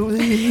kommet ud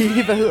i,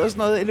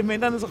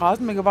 elementernes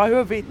rasen. Man kan bare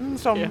høre vinden,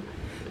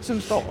 som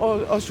står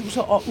og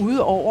suser og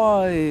ude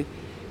over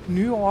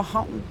Nyår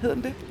Havn, hedder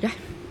den det? Ja.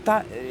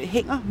 Der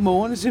hænger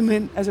mågerne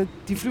simpelthen, altså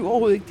de flyver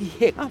overhovedet ikke, de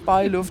hænger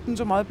bare i luften,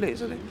 så meget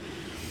blæser det.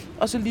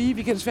 Og så lige,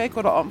 vi kan desværre ikke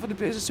gå derom, for det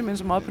blæser simpelthen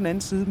så meget på den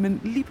anden side,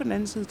 men lige på den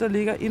anden side, der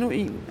ligger endnu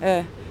en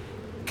af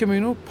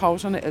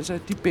Camøno-pauserne, altså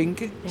de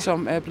bænke,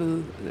 som er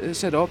blevet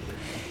sat op.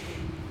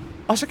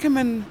 Og så kan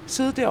man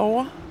sidde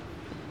derovre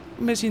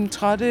med sin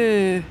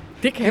trætte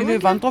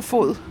lille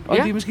vandrefod, og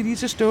lige måske lige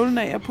tage støvlen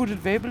af og putte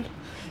et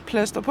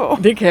vabelplaster på.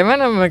 Det kan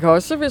man, og man kan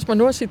også, hvis man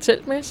nu har sit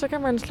telt med, så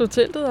kan man slå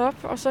teltet op,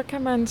 og så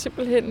kan man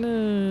simpelthen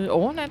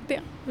overnatte der,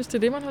 hvis det er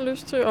det, man har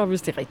lyst til. Og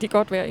hvis det er rigtig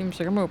godt vejr,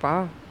 så kan man jo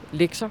bare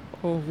lægge sig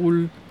og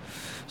rulle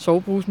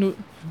soveposen ud.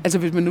 Altså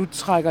hvis man nu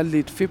trækker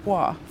lidt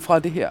februar fra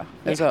det her,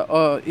 altså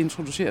og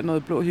introducerer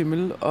noget blå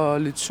himmel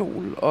og lidt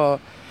sol og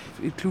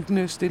et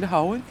klukkende stille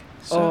hav, ikke?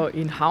 Så. Og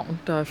en havn,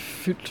 der er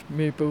fyldt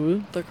med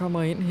både, der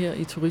kommer ind her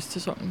i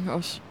turistsæsonen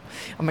også.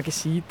 Og man kan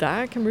sige, der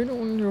er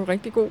Camønoen jo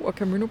rigtig god, og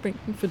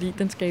Camønobænken, fordi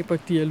den skaber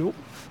dialog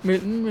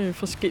mellem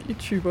forskellige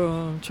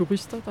typer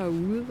turister, der er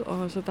ude.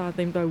 Og så der er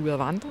dem, der er ude at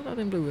vandre, og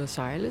dem, der er ude at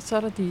sejle. Så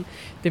er der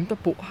dem, der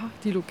bor her,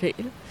 de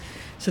lokale.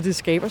 Så det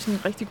skaber sådan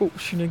en rigtig god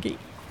synergi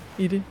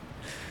i det.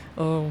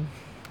 Og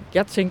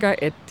jeg tænker,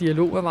 at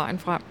dialog er vejen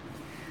frem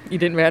i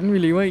den verden, vi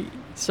lever i.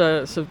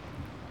 Så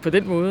på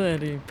den måde er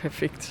det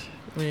perfekt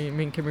med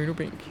en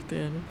Camønobænk, det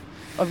er det.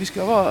 Og vi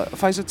skal over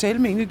faktisk tale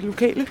med en af de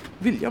lokale,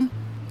 William,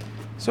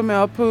 som er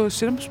oppe på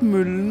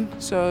Sættemsmøllen,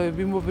 så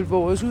vi må vel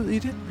våge os ud i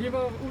det. Vi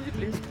var ude i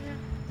blæsten, ja.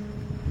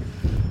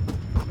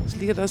 Så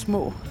ligger der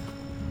små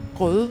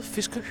røde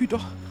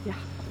fiskerhytter. Ja.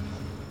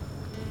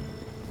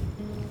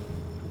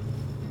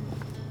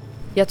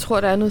 Jeg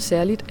tror, der er noget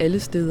særligt alle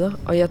steder,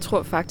 og jeg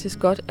tror faktisk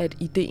godt, at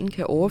ideen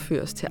kan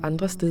overføres til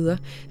andre steder.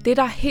 Det,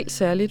 der er helt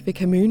særligt ved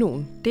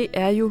Camønoen, det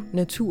er jo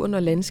naturen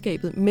og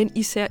landskabet, men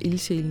især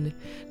ildsjælene.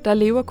 Der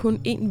lever kun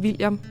én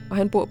William, og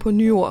han bor på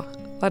Nyår,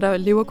 og der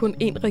lever kun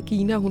én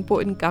Regina, og hun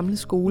bor i den gamle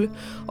skole.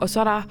 Og så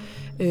er der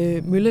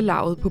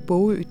møllelaget på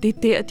Bogø. Det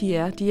er der, de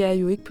er. De er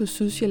jo ikke på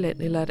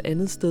Sydsjælland eller et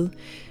andet sted.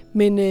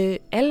 Men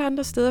alle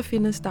andre steder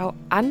findes der jo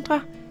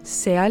andre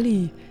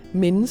særlige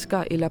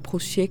mennesker eller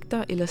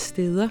projekter eller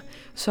steder,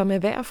 som er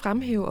værd at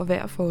fremhæve og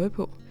værd at få øje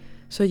på.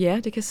 Så ja,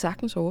 det kan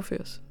sagtens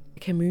overføres.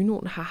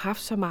 Camønoen har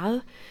haft så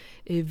meget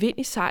vind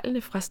i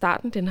sejlene fra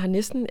starten. Den har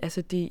næsten,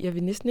 jeg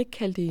vil næsten ikke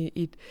kalde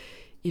det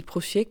et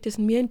projekt. Det er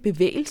sådan mere en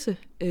bevægelse,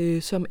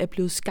 som er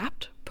blevet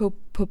skabt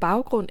på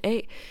baggrund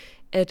af,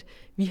 at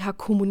vi har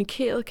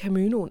kommunikeret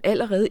Camønoen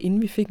allerede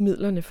inden vi fik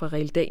midlerne fra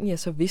Realdania,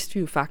 så vidste vi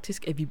jo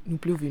faktisk, at nu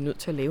blev vi nødt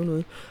til at lave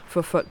noget,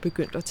 for folk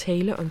begyndte at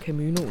tale om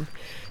Camønoen.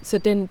 Så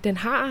den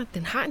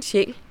har en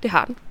sjæl, det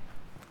har den.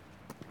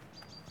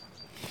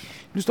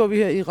 Nu står vi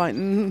her i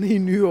regnen i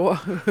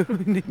nyår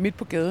midt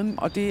på gaden,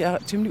 og det er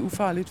temmelig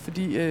ufarligt,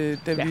 fordi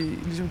da vi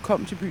ligesom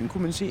kom til byen,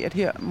 kunne man se, at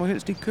her må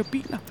helst ikke køre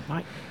biler.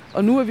 Nej.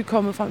 Og nu er vi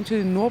kommet frem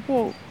til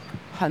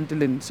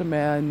Nordbro-handelen, som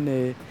er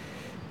en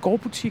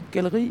gårdbutik,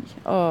 galleri,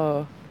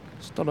 og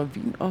står der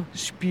vin og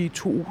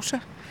spirituosa,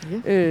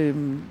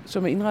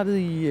 som er indrettet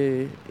i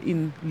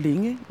en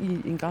længe i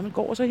en gammel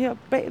gård. Og så her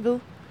bagved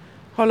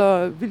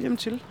holder William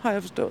til, har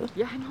jeg forstået.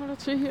 Ja, han holder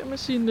til her med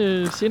sin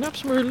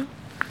sennepsmølle.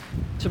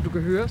 Som du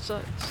kan høre, så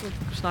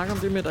du snakker om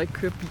det med, at der ikke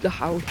kører biler,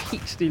 har jo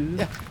helt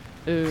stille.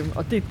 Ja.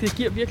 Og det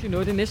giver virkelig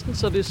noget. Det er næsten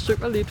så det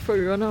synger lidt for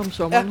ørerne om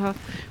sommeren her,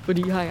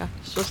 fordi her er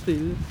så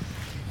stille.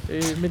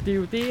 Men det er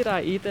jo det, der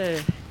er et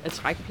af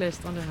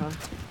trækplasterne her.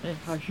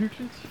 Har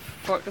hyggeligt.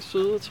 Folk er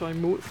søde og tager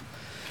imod.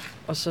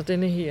 Og så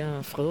denne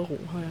her fred og ro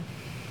her.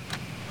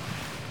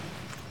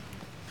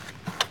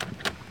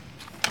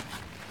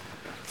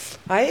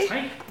 Hej.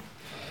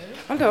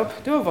 Hold da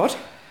op, det var vådt.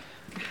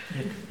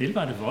 Ja, vel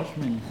var det vådt,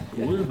 men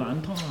gode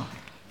vandrere.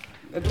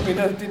 Ja, du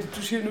mener,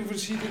 du siger, nu vil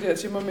sige det der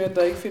til mig med, at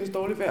der ikke findes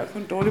dårligt vejr,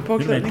 kun dårlig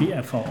påklædning. Det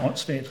er for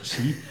åndssvagt at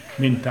sige,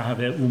 men der har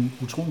været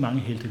utrolig mange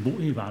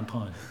heldemodige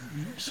vandrere i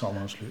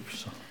sommerens løb.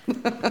 Så.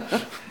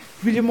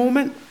 William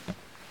Moorman,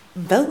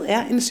 hvad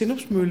er en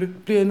sennepsmølle?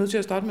 Bliver jeg nødt til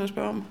at starte med at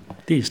spørge om?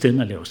 Det er et sted,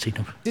 man laver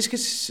sennep. Det skal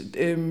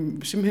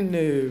simpelthen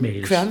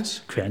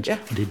kværnes? Kværnes, ja.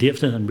 Og det er derfor,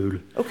 det hedder en mølle.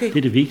 Okay. Det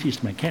er det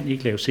vigtigste. Man kan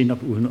ikke lave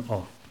sennep uden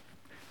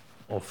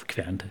at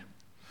kværne det.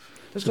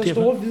 Der står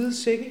store hvide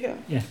sække her.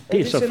 Ja, det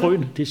er så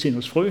frøene. Det er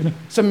sennepsfrøene.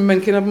 Som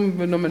man kender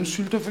dem, når man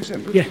sylter for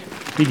eksempel? Ja,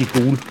 det er de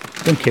gule.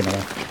 Dem kender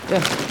jeg.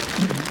 Ja.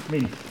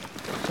 Men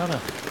så er der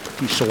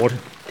de sorte.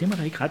 Dem er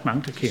der ikke ret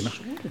mange, der kender.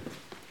 Sorte?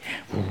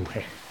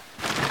 Ja,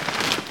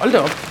 Hold da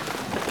op.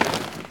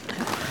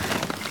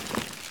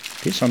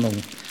 Det er sådan nogle,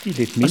 de er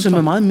lidt mindre. Og som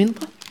er meget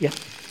mindre? Ja.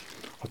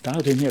 Og der er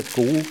jo den her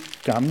gode,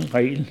 gamle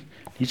regel,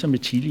 ligesom med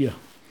tidligere,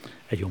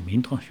 at jo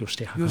mindre, jo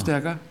stærkere. Jo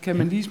stærkere. Kan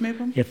man lige smage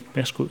på dem? Ja,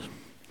 værsgo.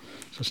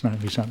 Så snakker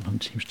vi sammen om en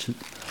times tid.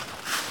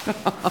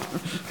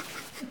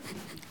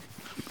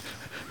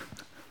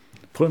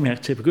 Prøv at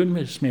mærke, til at begynde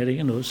med, smager det ikke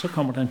af noget, så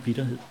kommer der en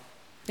bitterhed.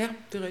 Ja,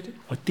 det er rigtigt.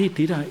 Og det er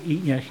det, der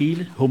egentlig er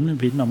hele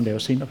humlen ved den, når man laver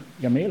sennep.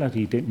 Jeg maler det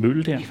i den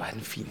mølle der. Det var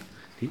den fin.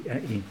 Det er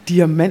en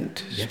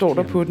diamant, står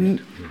der på den,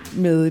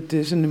 med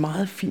et sådan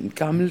meget fint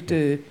gammelt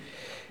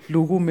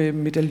logo med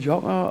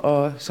medaljoner,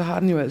 og så har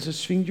den jo altså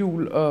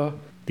svinghjul. Og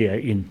det er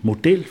en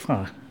model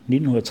fra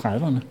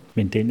 1930'erne,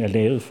 men den er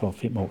lavet for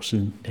 5 år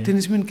siden. Den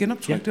er simpelthen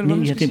genoptrykt, eller hvad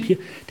man skal sige?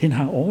 Den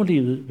har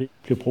overlevet,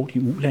 blev brugt i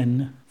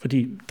ulandene,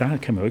 fordi der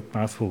kan man jo ikke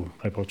bare få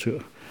reparatør.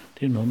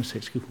 Det er noget, man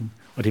selv skal kunne.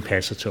 Og det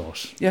passer til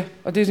os. Ja,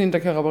 og det er sådan en, der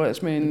kan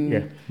repareres med en...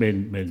 Ja,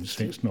 med en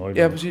svensk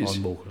nøgle og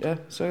en motor. Ja,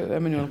 så er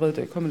man jo allerede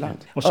der kommet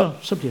langt. Og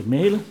så bliver det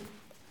malet,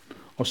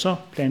 og så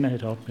blander jeg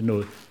det op med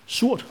noget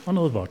surt og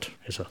noget vådt.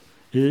 Altså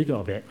eddike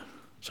og vand.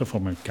 Så får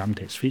man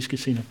gammeldags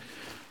fiskesennep.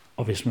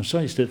 Og hvis man så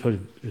i stedet for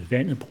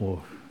vandet bruger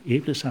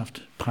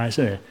æblesaft,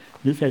 presset af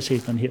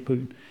nedfaldsæblerne her på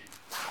øen,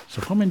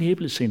 så får man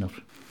æblesennep.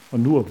 Og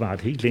nu var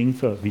det helt længe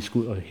før vi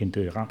skulle ud og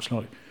hente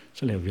ramsløg,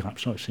 så laver vi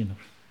ramsløgssennep.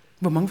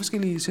 Hvor mange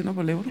forskellige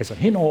senneper laver du? Altså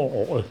hen over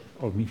året,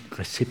 og min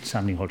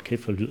receptsamling, hold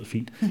kæft, for lyder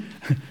fint,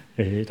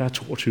 der er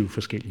 22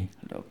 forskellige.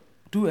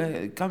 Du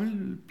er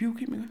gammel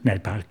biokemiker? Nej,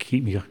 bare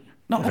kemiker.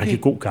 Nå, okay.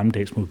 Rigtig god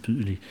gammeldags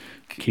modbydelig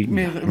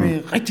kemiker.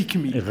 Med rigtig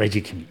kemi?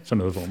 Rigtig kemi. Sådan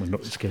noget, hvor man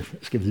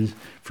skal vide,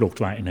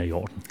 flugtvejen er i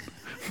orden.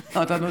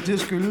 Og der er noget til at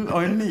skylle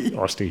øjnene i.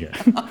 Også det her.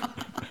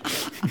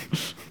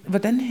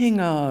 Hvordan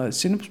hænger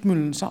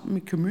sennepsmøllen sammen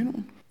med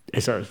Camønoen?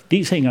 Altså,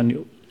 dels hænger den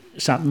jo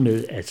sammen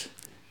med, at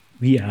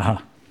vi er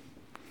her.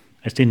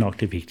 Altså, det er nok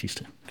det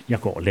vigtigste. Jeg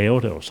går og laver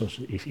det, og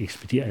så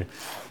ekspederer jeg,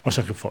 og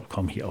så kan folk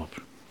komme herop.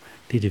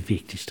 Det er det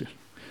vigtigste.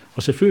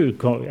 Og selvfølgelig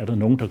er der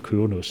nogen, der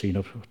køber noget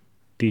senere.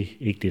 Det er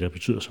ikke det, der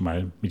betyder så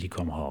meget, men de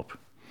kommer herop.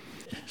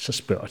 Så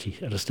spørger de,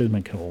 er der sted,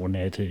 man kan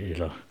overnatte,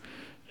 eller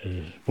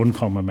hvordan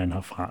kommer man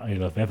herfra,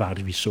 eller hvad var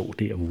det, vi så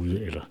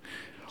derude? Eller,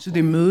 så det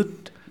er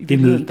mødet? Det er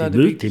mødet,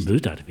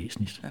 der er det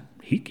væsentligste. Ja.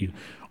 Helt givet.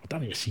 Og der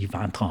vil jeg sige, at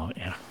vandrere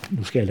er,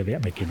 nu skal jeg lade være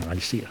med at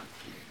generalisere,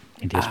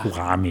 men det er sgu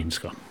rare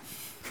mennesker.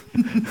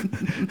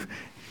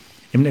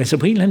 Jamen altså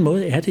på en eller anden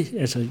måde er det,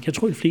 altså jeg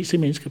tror, at de fleste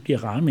mennesker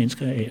bliver rare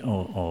mennesker af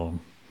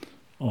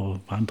at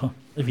vandre.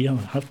 Vi har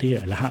haft det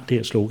her, eller har det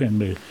her slogan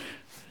med,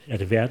 er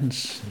det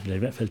verdens, eller i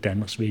hvert fald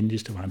Danmarks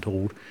venligste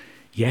vandrerute?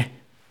 Ja,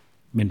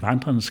 men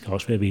vandrerne skal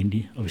også være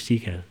venlige, og hvis de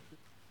ikke er,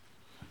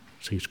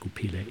 så skal de sgu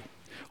pille af.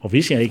 Og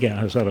hvis jeg ikke er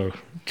her, så er der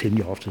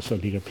temmelig ofte, så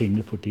ligger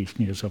pengene på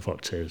disken, og så er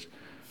folk taget.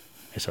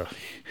 Altså,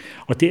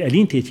 og det er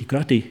alene det, at de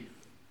gør det,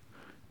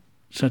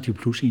 så er det jo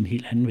pludselig en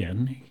helt anden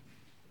verden, ikke?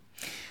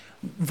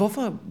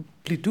 Hvorfor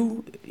blev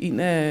du en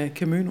af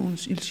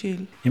Camønoens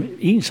ildsjæle?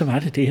 Jamen, så var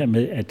det her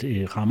med, at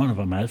rammerne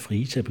var meget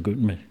frie til at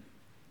begynde med.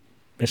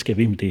 Hvad skal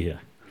vi med det her?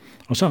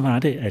 Og så var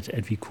det,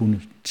 at vi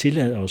kunne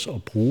tillade os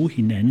at bruge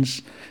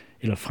hinandens,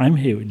 eller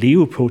fremhæve,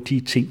 leve på de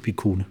ting, vi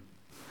kunne.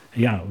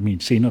 Jeg har min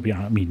sennep, jeg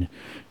har mine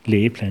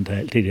lægeplanter og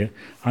alt det der.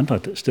 Andre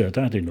steder,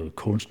 der er det noget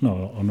kunstner,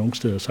 og nogle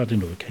steder, så er det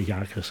noget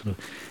kajak og sådan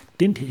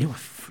noget. Det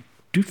var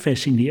dybt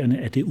fascinerende,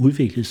 at det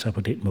udviklede sig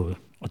på den måde.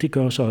 Og det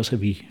gør så også,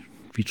 at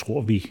vi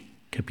tror, vi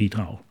kan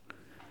bidrage.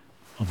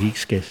 Og vi ikke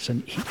skal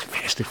sådan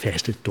helt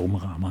faste dumme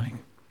rammer. Ikke?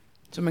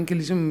 Så man kan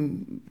ligesom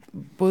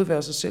både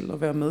være sig selv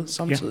og være med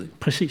samtidig? Ja,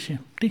 præcis, ja.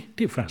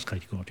 Det er faktisk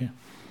rigtig godt, ja.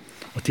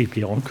 Og det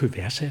bliver ovenkøbet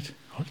værdsat.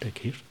 Hold da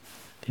kæft.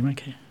 Det man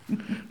kan.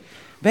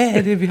 Hvad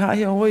er det, vi har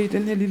herovre i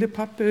den her lille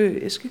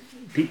papæske?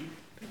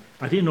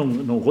 Det er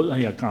nogle rødder,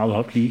 jeg har gravet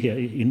op lige her,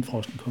 inden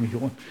frosten kom i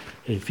jorden.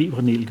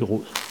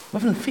 Febernellikerod.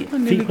 Hvad for noget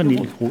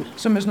febernellikerod?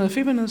 Som er sådan noget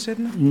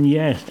febernedsættende?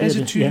 Ja, det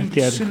er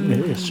det.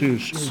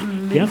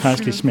 Det er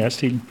faktisk et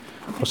smertestillende.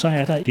 Og så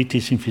er der lidt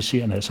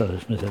desinficerende, altså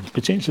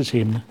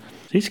betændelseshæmmende.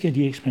 Det skal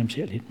de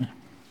eksperimentere lidt med.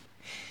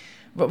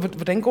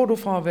 Hvordan går du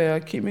fra at være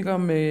kemiker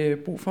med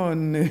brug for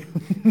en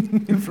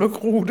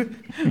flugtrute,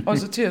 og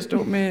så til at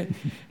stå med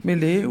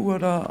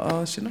lægeurter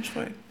og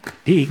sennepsfrø?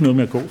 Det er ikke noget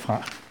med at gå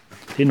fra.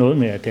 Det er noget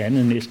med, at det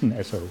andet næsten...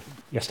 Altså,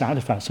 jeg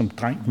startede faktisk som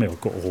dreng med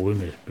at gå og rode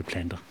med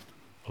planter,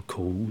 og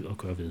koge ud og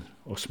gøre ved,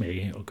 og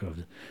smage og gøre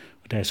ved.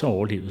 Og da jeg så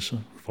overlevede, så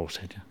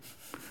fortsatte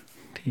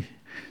jeg.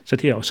 Så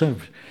det er også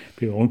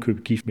blevet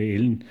ovenkøbet gift med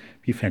Ellen.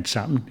 Vi fandt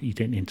sammen i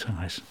den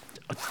interesse.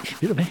 Og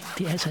ved du hvad,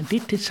 det er altså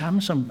lidt det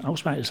samme, som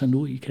afspejler sig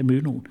nu i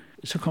Camønoen.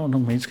 Så kommer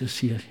nogle mennesker og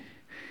siger,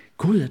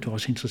 Gud, er du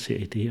også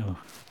interesseret i det?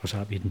 Og så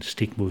har vi den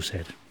stik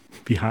modsatte.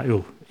 Vi har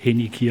jo hen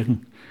i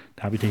kirken,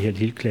 der har vi det her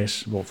lille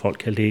klasse, hvor folk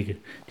kan lægge.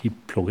 De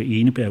plukker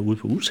enebær ud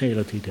på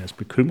udsaler, det er deres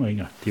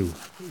bekymringer. Det er jo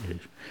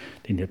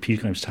den her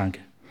pilgrimstanke.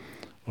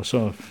 Og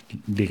så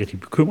lægger de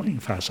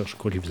bekymringen fra sig, og så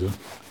går de videre.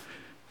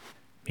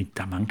 Men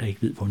der er mange, der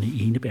ikke ved, hvordan en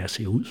enebær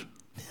ser ud.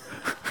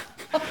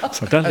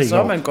 Så der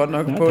er man godt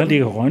nok på der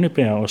ligger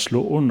rønnebær og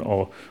slåen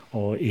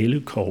og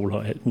ellekogler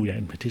og alt muligt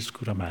andet, men det er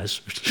sgu da meget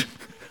sødt.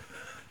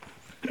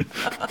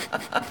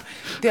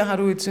 Der har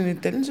du sådan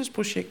et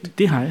dannelsesprojekt.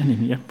 Det har jeg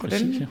nemlig, ja.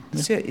 Præcis, hvordan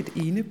ser et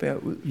enebær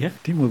ud? Ja,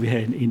 det må vi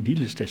have en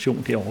lille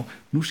station derovre.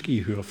 Nu skal I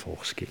høre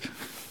forskel.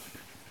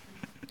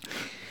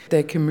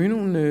 Da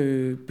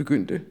Camønoen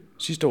begyndte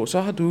sidste år,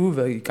 så har du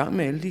været i gang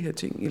med alle de her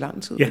ting i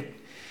lang tid. Ja.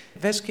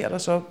 Hvad sker der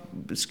så?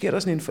 Sker der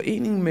sådan en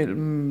forening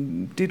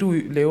mellem det, du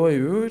laver i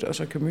øvrigt, og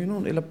så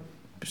Camønoen, eller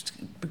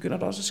begynder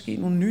der også at ske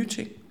nogle nye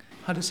ting?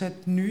 Har det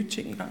sat nye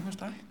ting i gang hos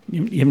dig?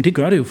 Jamen det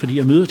gør det jo, fordi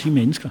jeg møder de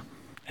mennesker.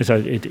 Altså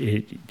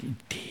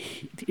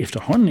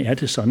efterhånden er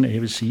det sådan, at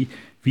jeg vil sige,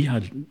 vi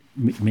har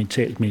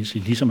mentalt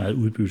menneskeligt lige så meget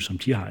udbytte, som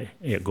de har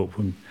af at gå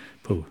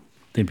på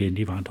den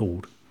venlige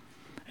vandrerute.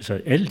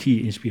 Altså alle de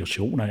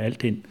inspirationer,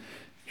 alt den,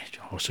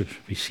 også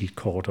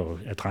visitkort og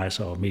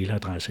adresser og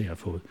mailadresser, jeg har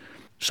fået,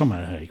 så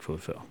meget har jeg ikke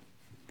fået før.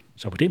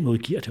 Så på den måde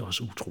giver det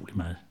også utrolig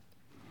meget.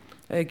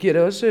 Jeg giver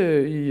det også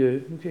i...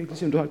 Nu kan jeg ikke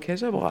se, om du har et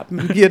kasseapparat,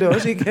 men giver det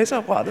også i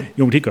kasseapparatet?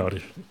 Jo, det gør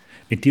det.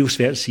 Men det er jo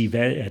svært at sige,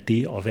 hvad er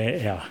det, og hvad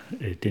er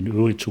den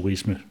øvrige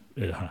turisme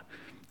her?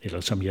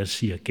 Eller som jeg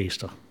siger,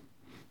 gæster.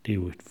 Det er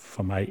jo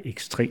for mig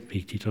ekstremt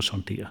vigtigt at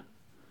sondere.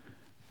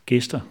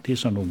 Gæster, det er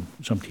sådan nogle,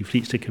 som de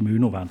fleste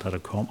Camønovandrere, der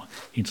kommer,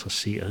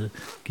 interesserede,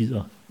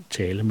 gider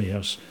tale med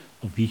os,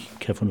 og vi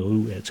kan få noget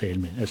ud af at tale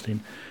med. Altså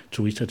den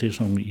turister, det er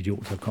sådan nogle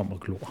idioter, der kommer og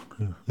glor.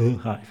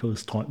 Har I fået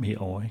strøm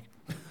herovre, ikke?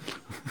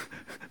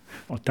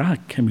 Og der har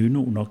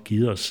Camønoen nok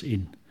givet os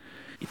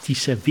de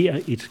serverer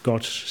et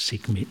godt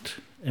segment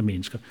af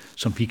mennesker,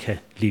 som vi kan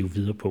leve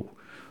videre på,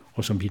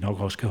 og som vi nok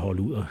også kan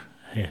holde ud og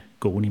have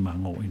gående i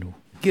mange år endnu.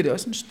 Giver det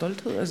også en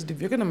stolthed? Altså det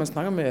virker, når man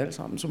snakker med alle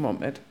sammen, som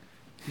om, at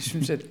de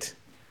synes, at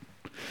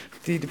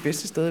det er det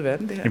bedste sted i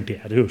verden, det her. Jamen det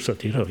er det jo, så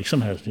det er der jo ikke så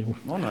meget. Det er jo...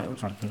 Nej.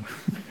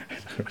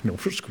 Nogen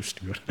skulle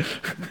styre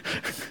det.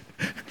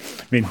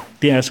 Men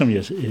det er, som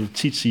jeg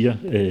tit siger,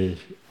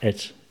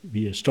 at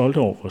vi er stolte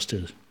over vores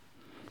sted,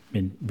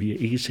 men vi er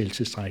ikke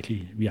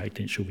selvtilstrækkelige. Vi har ikke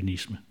den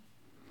chauvinisme.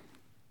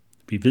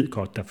 Vi ved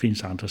godt, der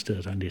findes andre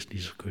steder, der er næsten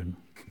lige så kønne.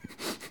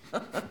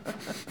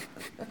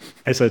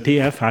 Altså, det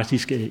er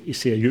faktisk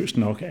seriøst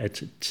nok,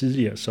 at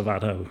tidligere, så var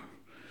der jo,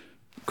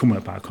 kunne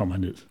man bare komme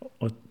ned.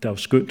 Og der er jo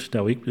skønt, der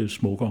er jo ikke blevet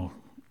smukkere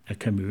af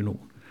Camønoen.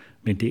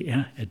 Men det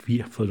er, at vi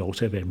har fået lov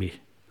til at være med.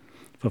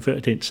 For før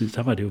den tid,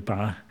 der var det jo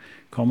bare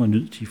komme og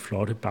nyde de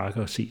flotte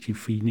bakker og se de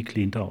fine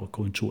klinter og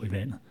gå en tur i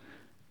vandet.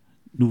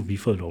 Nu har vi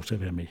fået lov til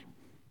at være med.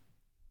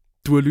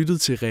 Du har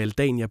lyttet til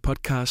Realdania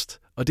podcast,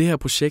 og det her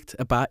projekt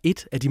er bare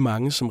et af de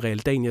mange, som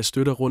Realdania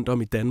støtter rundt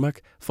om i Danmark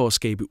for at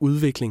skabe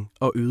udvikling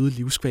og øget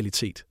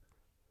livskvalitet.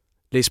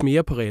 Læs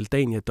mere på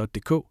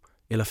realdania.dk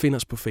eller find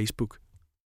os på Facebook.